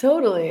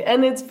 Totally.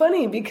 And it's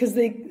funny because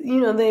they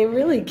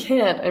really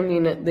can't. I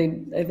mean,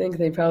 I think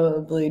they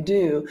probably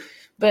do,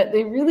 but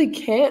they really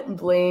can't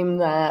blame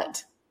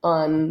that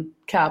on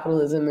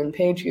capitalism and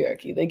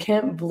patriarchy. They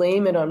can't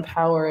blame it on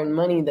power and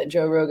money that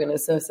Joe Rogan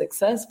is so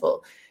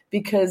successful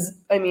because,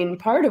 I mean,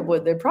 part of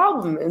what their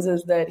problem is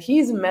that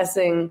he's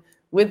messing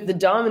with the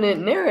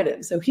dominant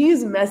narrative. So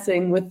he's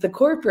messing with the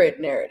corporate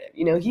narrative.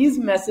 He's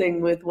messing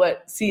with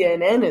what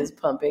CNN is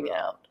pumping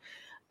out.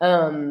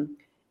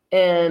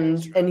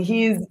 And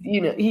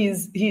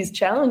he's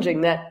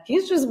challenging that.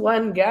 He's just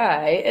one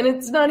guy, and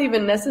it's not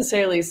even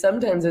necessarily,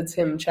 sometimes it's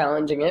him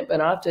challenging it,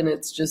 but often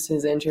it's just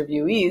his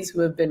interviewees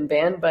who have been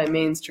banned by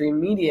mainstream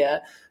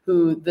media,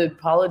 who the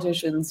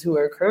politicians who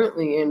are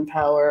currently in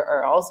power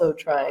are also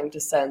trying to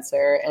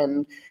censor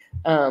and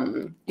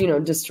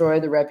destroy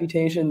the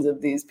reputations of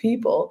these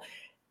people.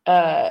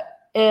 So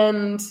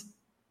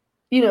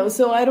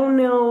I don't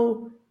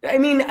know. I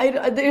mean,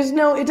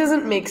 it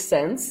doesn't make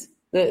sense.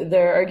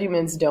 Their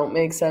arguments don't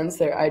make sense.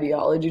 Their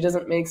ideology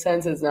doesn't make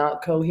sense. It's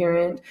not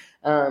coherent.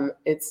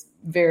 It's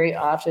very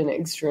often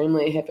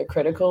extremely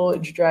hypocritical,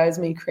 which drives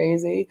me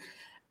crazy.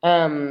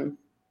 But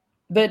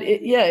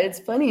it's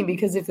funny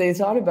because if they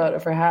thought about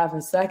it for half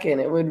a second,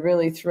 it would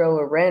really throw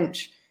a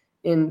wrench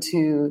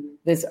into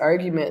this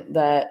argument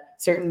that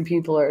certain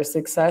people are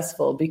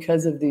successful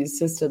because of these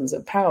systems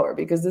of power,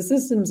 because the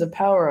systems of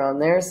power on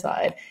their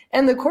side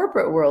and the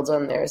corporate world's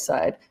on their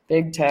side,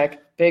 big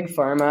tech, big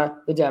pharma,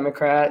 the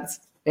Democrats,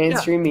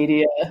 mainstream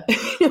media.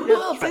 Who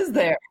else is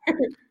there?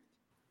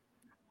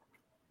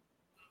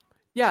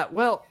 Yeah,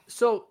 well,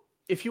 so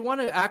if you want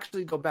to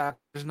actually go back,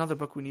 there's another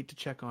book we need to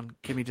check on.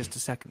 Give me just a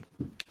second.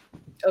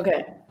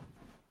 Okay.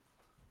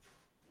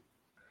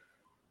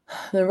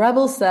 The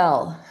Rebel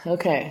Cell.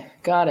 Okay,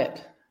 got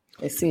it.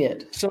 I see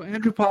it. So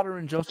Andrew Potter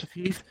and Joseph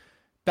Heath,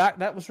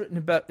 that was written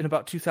in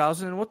about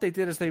 2000, and what they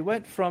did is they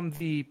went from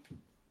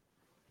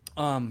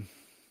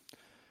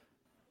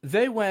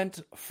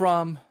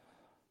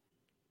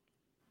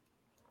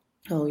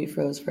Oh, you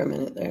froze for a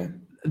minute there.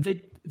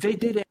 They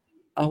did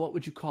what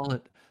would you call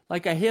it?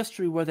 Like a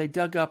history where they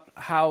dug up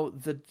how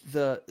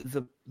the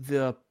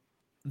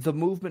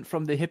movement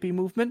from the hippie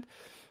movement,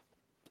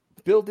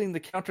 building the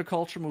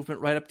counterculture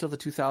movement right up till the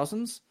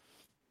 2000s.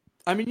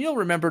 I mean, you'll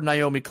remember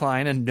Naomi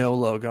Klein and No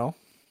Logo,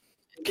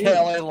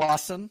 Kelly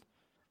Lawson,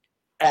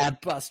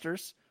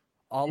 Adbusters,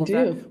 all of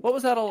that. What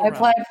was that all around? I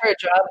applied for a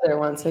job there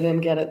once. I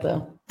didn't get it,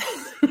 though.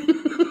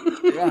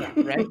 Yeah,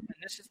 right? And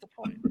this is the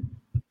point.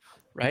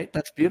 Right?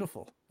 That's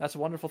beautiful. That's a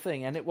wonderful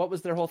thing. And what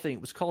was their whole thing?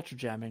 It was culture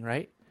jamming,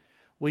 right?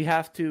 We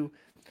have to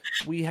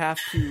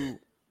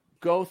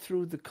go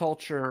through the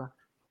culture,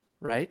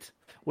 right?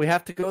 We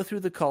have to go through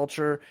the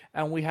culture,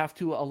 and we have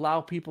to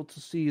allow people to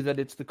see that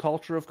it's the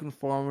culture of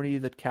conformity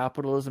that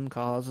capitalism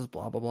causes,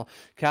 blah, blah, blah.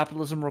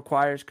 Capitalism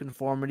requires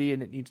conformity,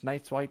 and it needs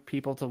nice white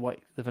people to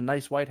live in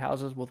nice white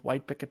houses with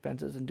white picket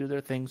fences and do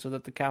their thing so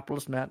that the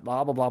capitalist meant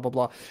blah, blah, blah, blah,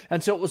 blah.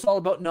 And so it was all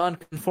about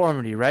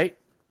nonconformity, right?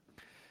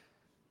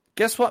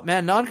 Guess what,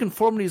 man?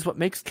 Nonconformity is what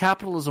makes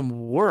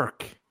capitalism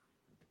work.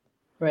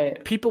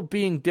 Right. People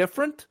being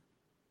different,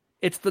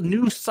 it's the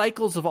new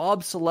cycles of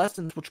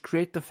obsolescence which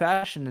create the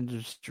fashion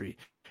industry.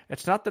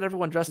 It's not that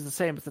everyone dresses the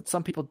same, it's that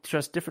some people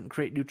dress different and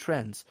create new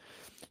trends.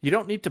 You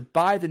don't need to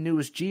buy the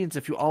newest jeans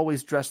if you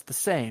always dress the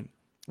same.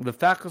 The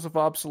cycles of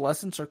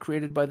obsolescence are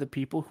created by the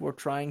people who are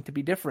trying to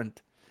be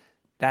different.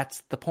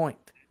 That's the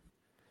point.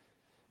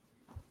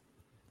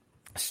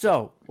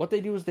 So what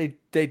they do is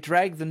they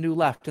drag the new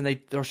left, and they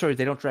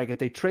don't drag it.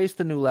 They trace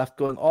the new left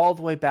going all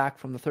the way back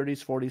from the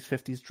 30s, 40s,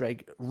 50s,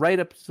 drag right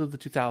up to the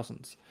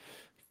 2000s.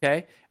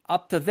 Okay,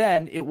 up to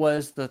then it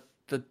was the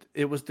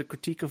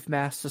critique of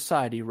mass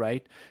society,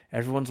 right?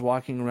 Everyone's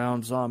walking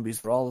around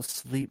zombies. They're all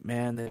asleep,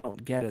 man. They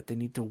don't get it. They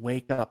need to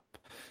wake up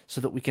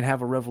so that we can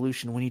have a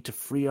revolution. We need to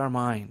free our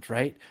mind,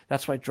 right?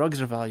 That's why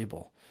drugs are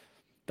valuable.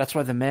 That's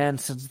why the man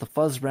sends the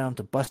fuzz round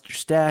to bust your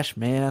stash,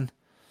 man.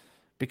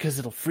 Because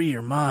it'll free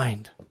your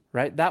mind,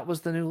 right? That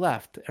was the new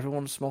left.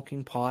 Everyone was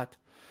smoking pot,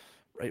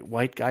 right?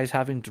 White guys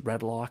having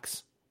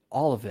dreadlocks,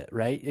 all of it,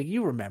 right?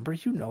 You remember,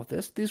 you know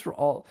this. These were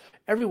all,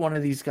 every one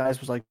of these guys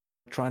was like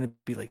trying to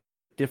be like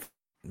different,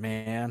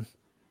 man,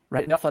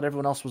 right? And I thought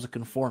everyone else was a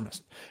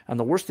conformist. And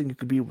the worst thing you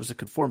could be was a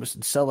conformist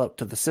and sell out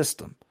to the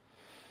system.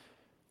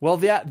 Well,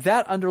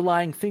 that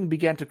underlying thing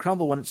began to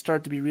crumble when it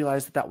started to be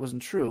realized that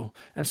wasn't true.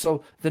 And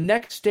so the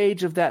next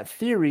stage of that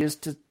theory is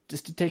to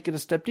take it a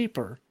step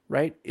deeper,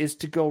 right? Is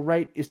to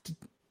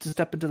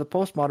step into the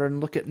postmodern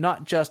and look at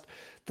not just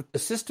that the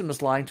system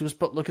is lying to us,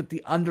 but look at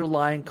the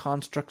underlying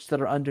constructs that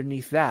are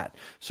underneath that.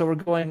 So we're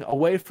going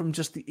away from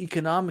just the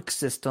economic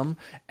system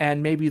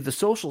and maybe the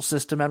social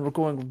system, and we're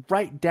going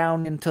right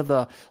down into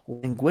the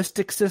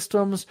linguistic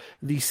systems,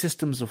 the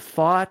systems of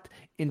thought,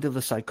 into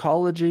the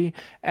psychology.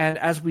 And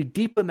as we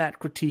deepen that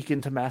critique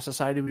into mass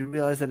society, we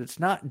realize that it's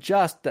not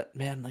just that,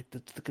 man, like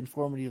the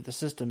conformity of the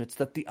system. It's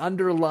that the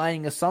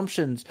underlying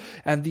assumptions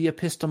and the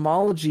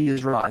epistemology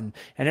is rotten,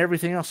 and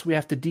everything else we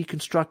have to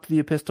deconstruct the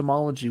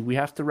epistemology. We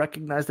have to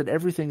recognize that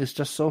everything is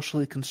just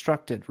socially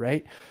constructed,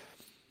 right?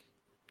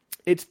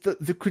 It's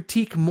the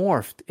critique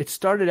morphed. It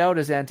started out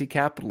as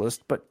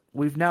anti-capitalist, but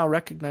we've now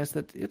recognized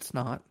that it's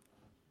not.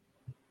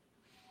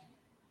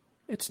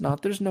 It's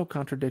not. There's no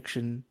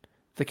contradiction.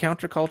 The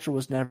counterculture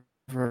was never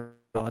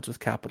at odds with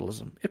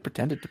capitalism. It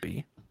pretended to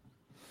be.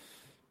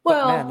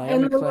 Well, but man,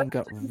 Naomi Klein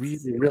got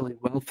really, really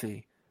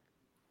wealthy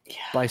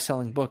by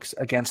selling books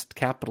against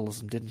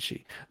capitalism, didn't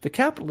she? The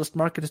capitalist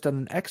market has done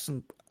an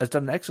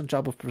excellent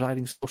job of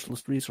providing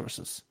socialist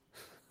resources.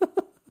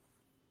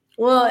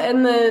 Well,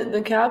 and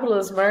the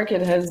capitalist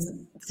market has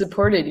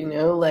supported,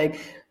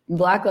 like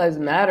Black Lives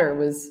Matter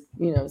was,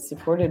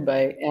 supported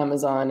by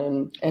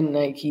Amazon and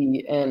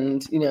Nike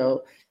and,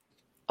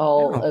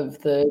 all of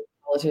the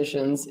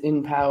politicians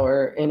in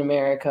power in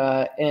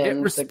America. And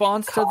it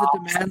responds to the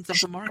demands of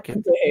the market.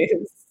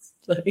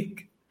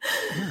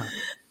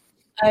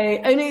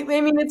 I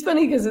mean, it's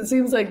funny because it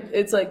seems like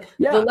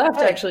the left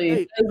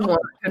actually does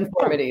want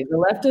conformity. The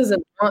left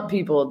doesn't want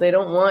people. They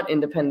don't want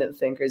independent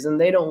thinkers,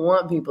 and they don't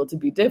want people to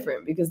be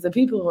different, because the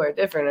people who are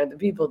different are the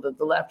people that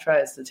the left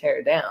tries to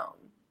tear down,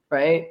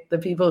 right? The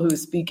people who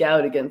speak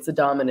out against the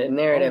dominant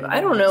narrative. I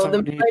don't know.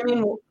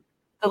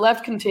 The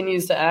left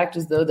continues to act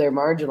as though they're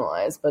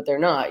marginalized, but they're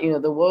not.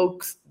 The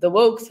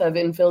wokes have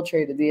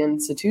infiltrated the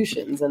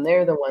institutions, and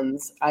they're the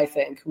ones, I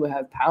think, who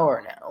have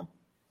power now.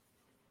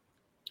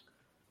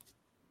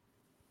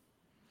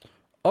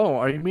 Oh,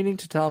 are you meaning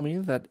to tell me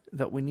that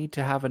we need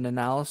to have an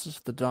analysis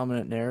of the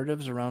dominant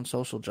narratives around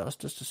social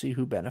justice to see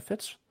who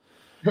benefits?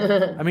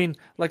 I mean,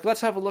 let's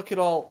have a look at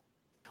all.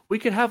 We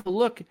could have a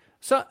look.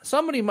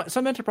 Some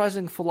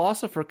enterprising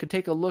philosopher could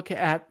take a look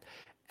at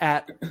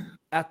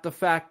the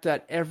fact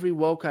that every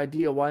woke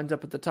idea winds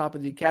up at the top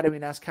of the academy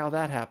and ask how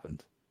that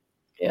happened.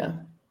 Yeah.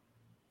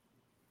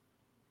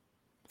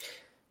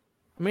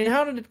 I mean,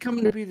 how did it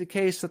come to be the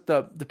case that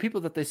the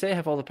people that they say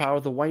have all the power,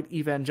 the white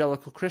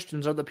evangelical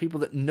Christians, are the people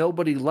that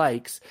nobody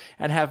likes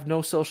and have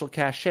no social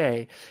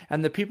cachet,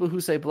 and the people who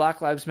say Black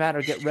Lives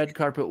Matter get red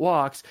carpet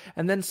walks,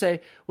 and then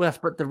say, well,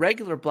 but the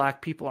regular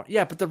black people are,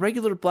 but the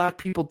regular black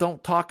people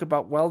don't talk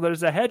about, well,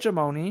 there's a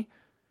hegemony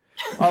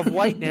of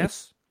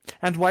whiteness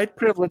and white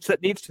privilege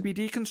that needs to be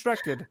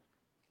deconstructed.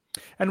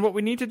 And what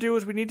we need to do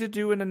is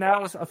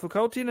a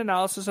Foucaultian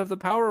analysis of the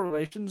power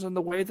relations and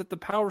the way that the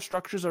power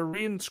structures are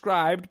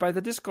reinscribed by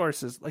the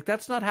discourses.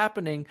 That's not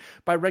happening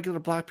by regular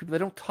black people. They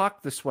don't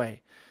talk this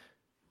way.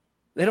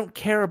 They don't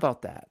care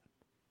about that.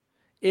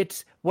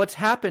 It's what's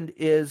happened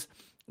is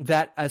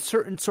that a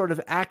certain sort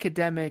of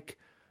academic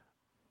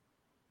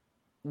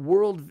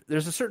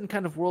there's a certain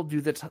kind of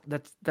worldview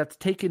that's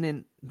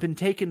been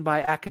taken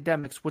by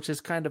academics, which has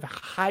kind of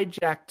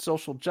hijacked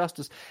social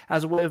justice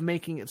as a way of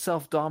making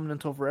itself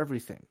dominant over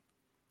everything.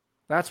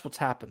 That's what's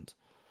happened.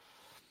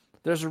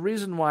 There's a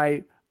reason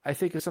why I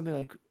think it's something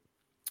like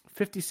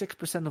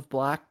 56% of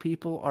black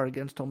people are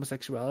against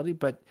homosexuality,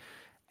 but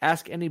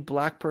ask any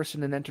black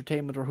person in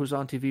entertainment or who's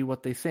on TV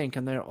what they think,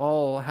 and they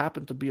all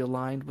happen to be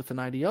aligned with an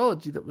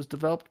ideology that was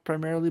developed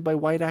primarily by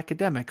white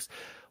academics.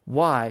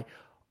 Why?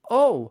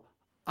 Oh,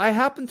 I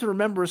happen to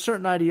remember a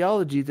certain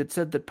ideology that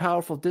said that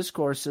powerful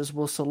discourses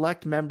will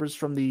select members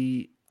from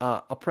the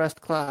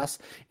oppressed class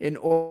in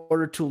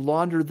order to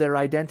launder their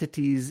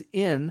identities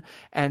in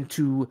and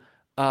to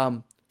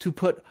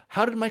put,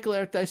 how did Michael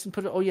Eric Dyson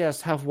put it? Oh,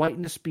 yes, have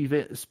whiteness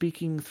be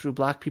speaking through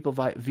black people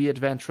via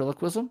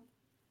ventriloquism.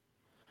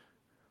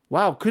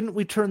 wow, couldn't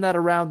we turn that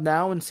around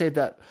now and say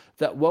that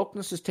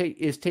wokeness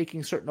is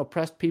taking certain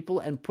oppressed people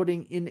and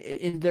putting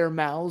in their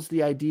mouths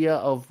the idea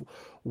of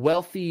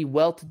wealthy,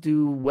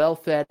 well-to-do,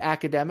 well-fed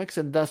academics,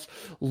 and thus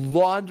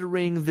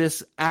laundering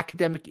this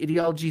academic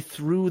ideology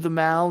through the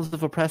mouths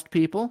of oppressed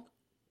people?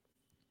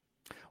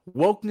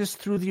 Wokeness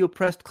through the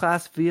oppressed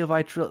class via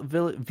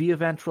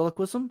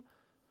ventriloquism?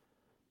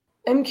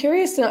 I'm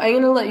curious to, I'm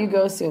going to let you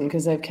go soon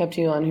because I've kept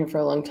you on here for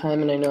a long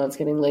time and I know it's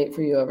getting late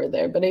for you over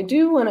there. But I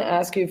do want to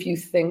ask you if you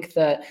think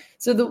that,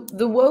 so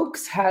the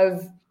wokes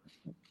have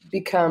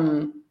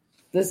become,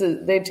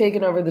 they've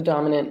taken over the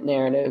dominant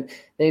narrative.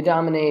 They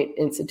dominate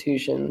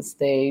institutions.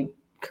 They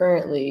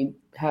currently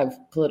have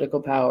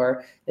political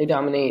power. They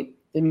dominate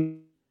the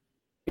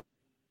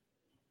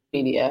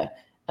media.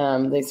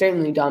 They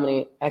certainly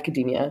dominate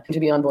academia. To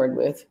be on board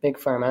with Big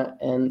Pharma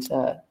and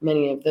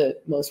many of the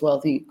most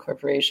wealthy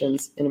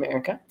corporations in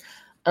America.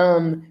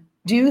 Do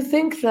you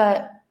think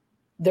that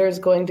there's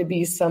going to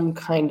be some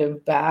kind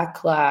of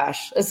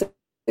backlash, a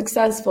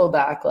successful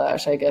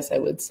backlash, I guess I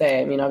would say?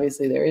 I mean,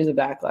 obviously there is a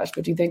backlash,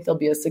 but do you think there'll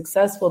be a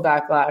successful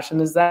backlash?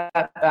 And is that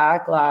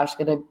backlash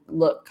going to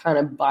look kind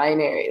of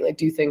binary? Like,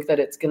 do you think that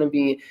it's going to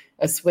be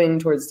a swing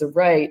towards the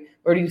right,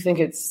 or do you think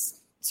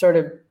it's sort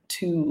of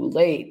too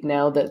late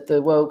now that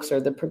the wokes or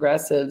the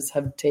progressives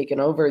have taken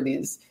over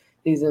these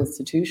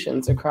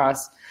institutions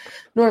across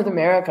North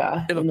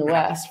America in the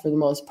West, for the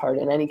most part,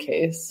 in any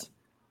case?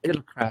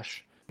 It'll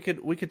crash.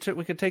 We could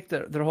take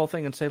their whole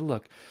thing and say,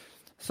 look,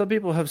 some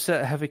people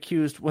have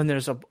accused, when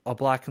there's a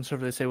black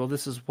conservative, they say, well,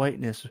 this is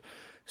whiteness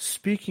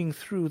speaking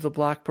through the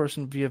black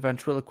person via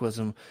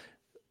ventriloquism.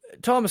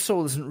 Thomas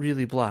Sowell isn't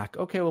really black.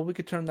 Okay, well, we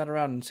could turn that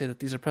around and say that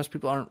these oppressed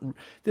people aren't.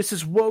 This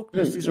is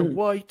wokeness. These are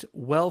white,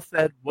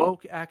 well-fed,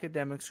 woke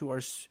academics who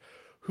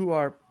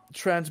are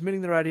transmitting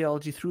their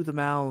ideology through the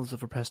mouths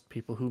of oppressed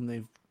people whom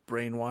they've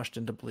brainwashed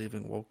into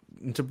believing woke,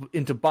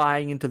 into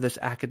buying into this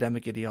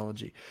academic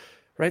ideology.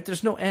 Right?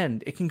 There's no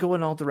end. It can go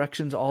in all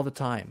directions all the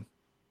time.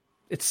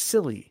 It's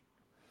silly.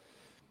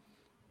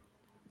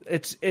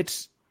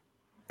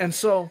 And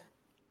so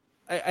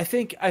I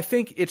think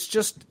it's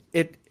just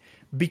it.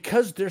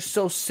 Because they're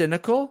so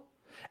cynical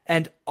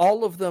and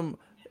all of them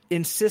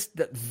insist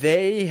that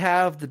they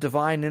have the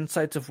divine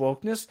insights of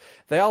wokeness,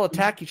 they all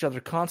attack each other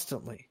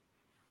constantly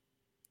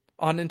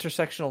on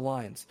intersectional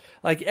lines.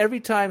 Like every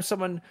time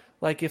someone,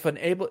 like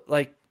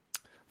the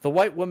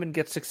white woman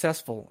gets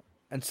successful,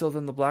 and so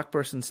then the black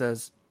person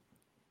says,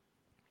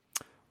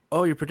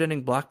 oh, you're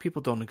pretending black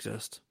people don't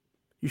exist.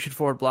 You should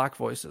forward black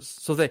voices.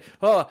 So they,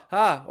 oh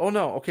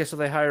no. Okay, so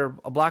they hire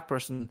a black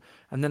person,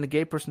 and then the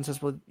gay person says,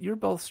 well, you're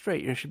both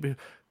straight. You should be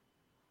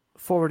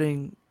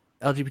forwarding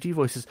LGBT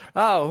voices.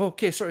 Oh,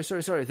 okay,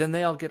 sorry. Then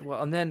they all get,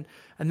 well, and then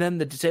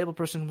the disabled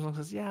person comes along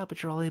and says, yeah,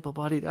 but you're all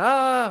able-bodied.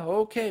 Ah,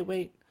 okay,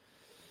 wait.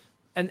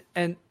 And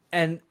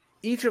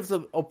each of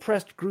the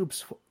oppressed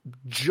groups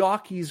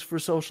jockeys for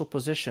social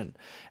position,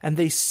 and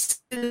they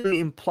simply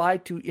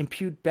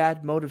impute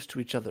bad motives to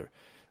each other.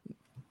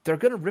 They're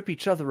going to rip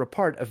each other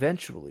apart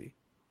eventually.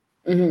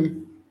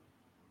 Mm-hmm.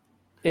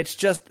 It's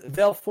just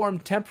they'll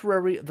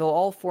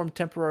all form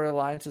temporary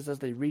alliances as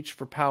they reach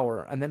for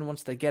power, and then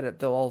once they get it,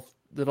 they'll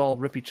all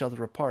rip each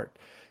other apart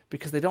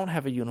because they don't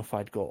have a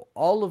unified goal.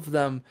 All of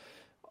them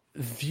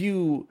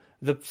view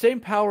the same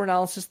power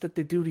analysis that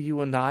they do to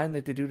you and I, and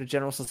that they do to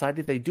general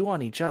society, they do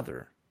on each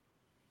other.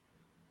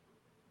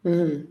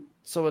 Mm-hmm.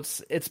 So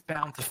it's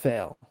bound to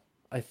fail.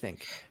 I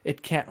think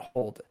it can't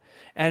hold,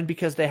 and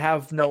because they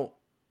have no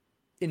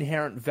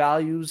inherent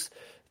values,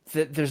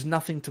 that there's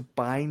nothing to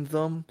bind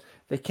them.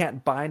 They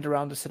can't bind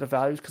around a set of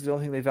values because the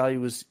only thing they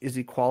value is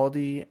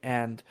equality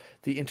and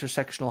the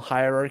intersectional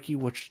hierarchy,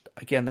 which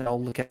again they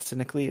all look at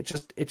cynically.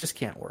 It just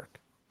can't work.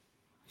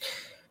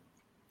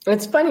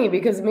 It's funny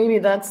because maybe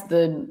that's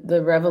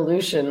the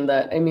revolution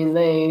that, I mean,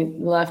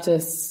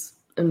 leftists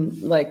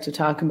like to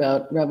talk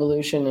about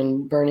revolution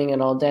and burning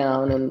it all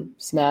down and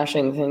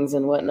smashing things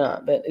and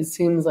whatnot, but it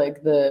seems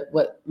like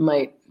what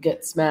might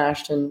get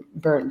smashed and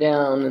burnt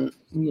down, and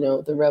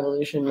the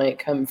revolution might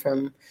come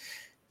from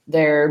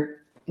their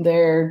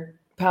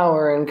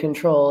power and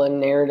control and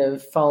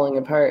narrative falling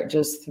apart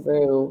just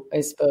through,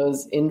 I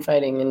suppose,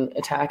 infighting and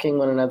attacking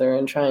one another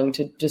and trying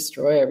to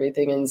destroy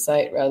everything in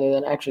sight rather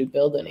than actually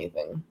build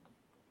anything.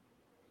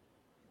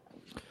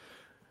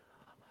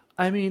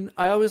 I mean,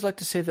 I always like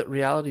to say that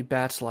reality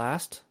bats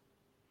last.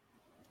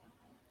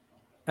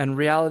 And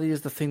reality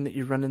is the thing that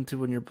you run into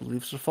when your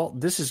beliefs are false.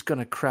 This is going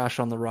to crash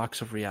on the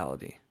rocks of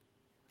reality.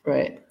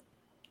 Right.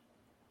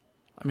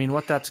 I mean,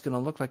 what that's going to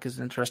look like is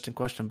an interesting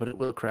question, but it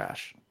will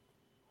crash.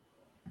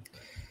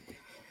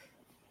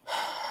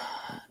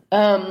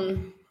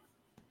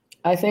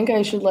 I think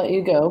I should let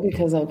you go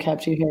because I've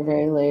kept you here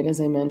very late, as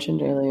I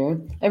mentioned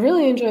earlier. I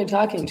really enjoyed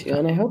talking to you,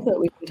 and I hope that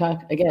we can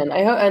talk again.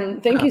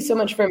 And thank you so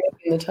much for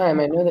making the time.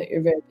 I know that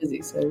you're very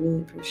busy, so I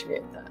really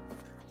appreciate that.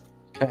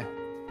 Okay.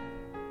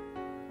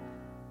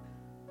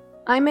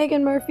 I'm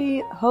Megan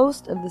Murphy,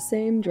 host of The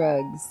Same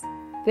Drugs.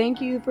 Thank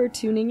you for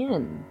tuning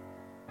in.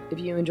 If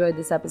you enjoyed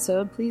this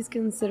episode, please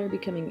consider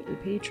becoming a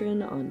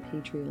patron on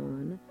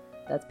Patreon.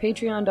 That's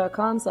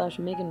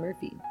patreon.com/Megan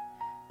Murphy.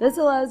 This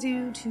allows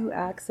you to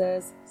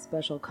access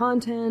special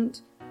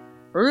content,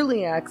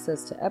 early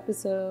access to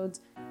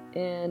episodes,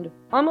 and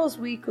almost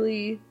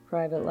weekly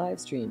private live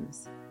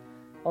streams.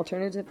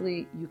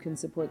 Alternatively, you can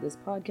support this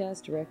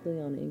podcast directly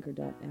on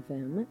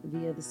anchor.fm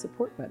via the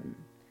support button.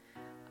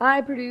 I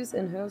produce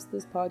and host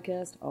this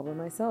podcast all by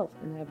myself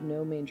and have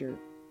no major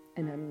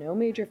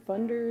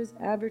funders,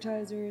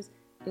 advertisers,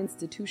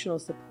 institutional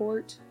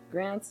support,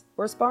 grants,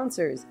 or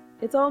sponsors.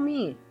 It's all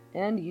me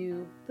and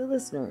you, the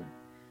listener.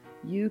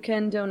 You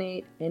can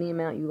donate any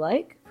amount you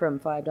like, from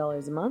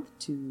 $5 a month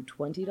to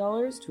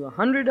 $20 to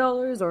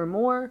 $100 or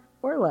more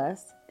or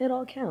less. It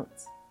all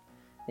counts.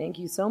 Thank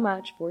you so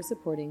much for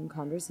supporting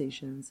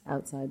Conversations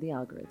Outside the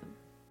Algorithm.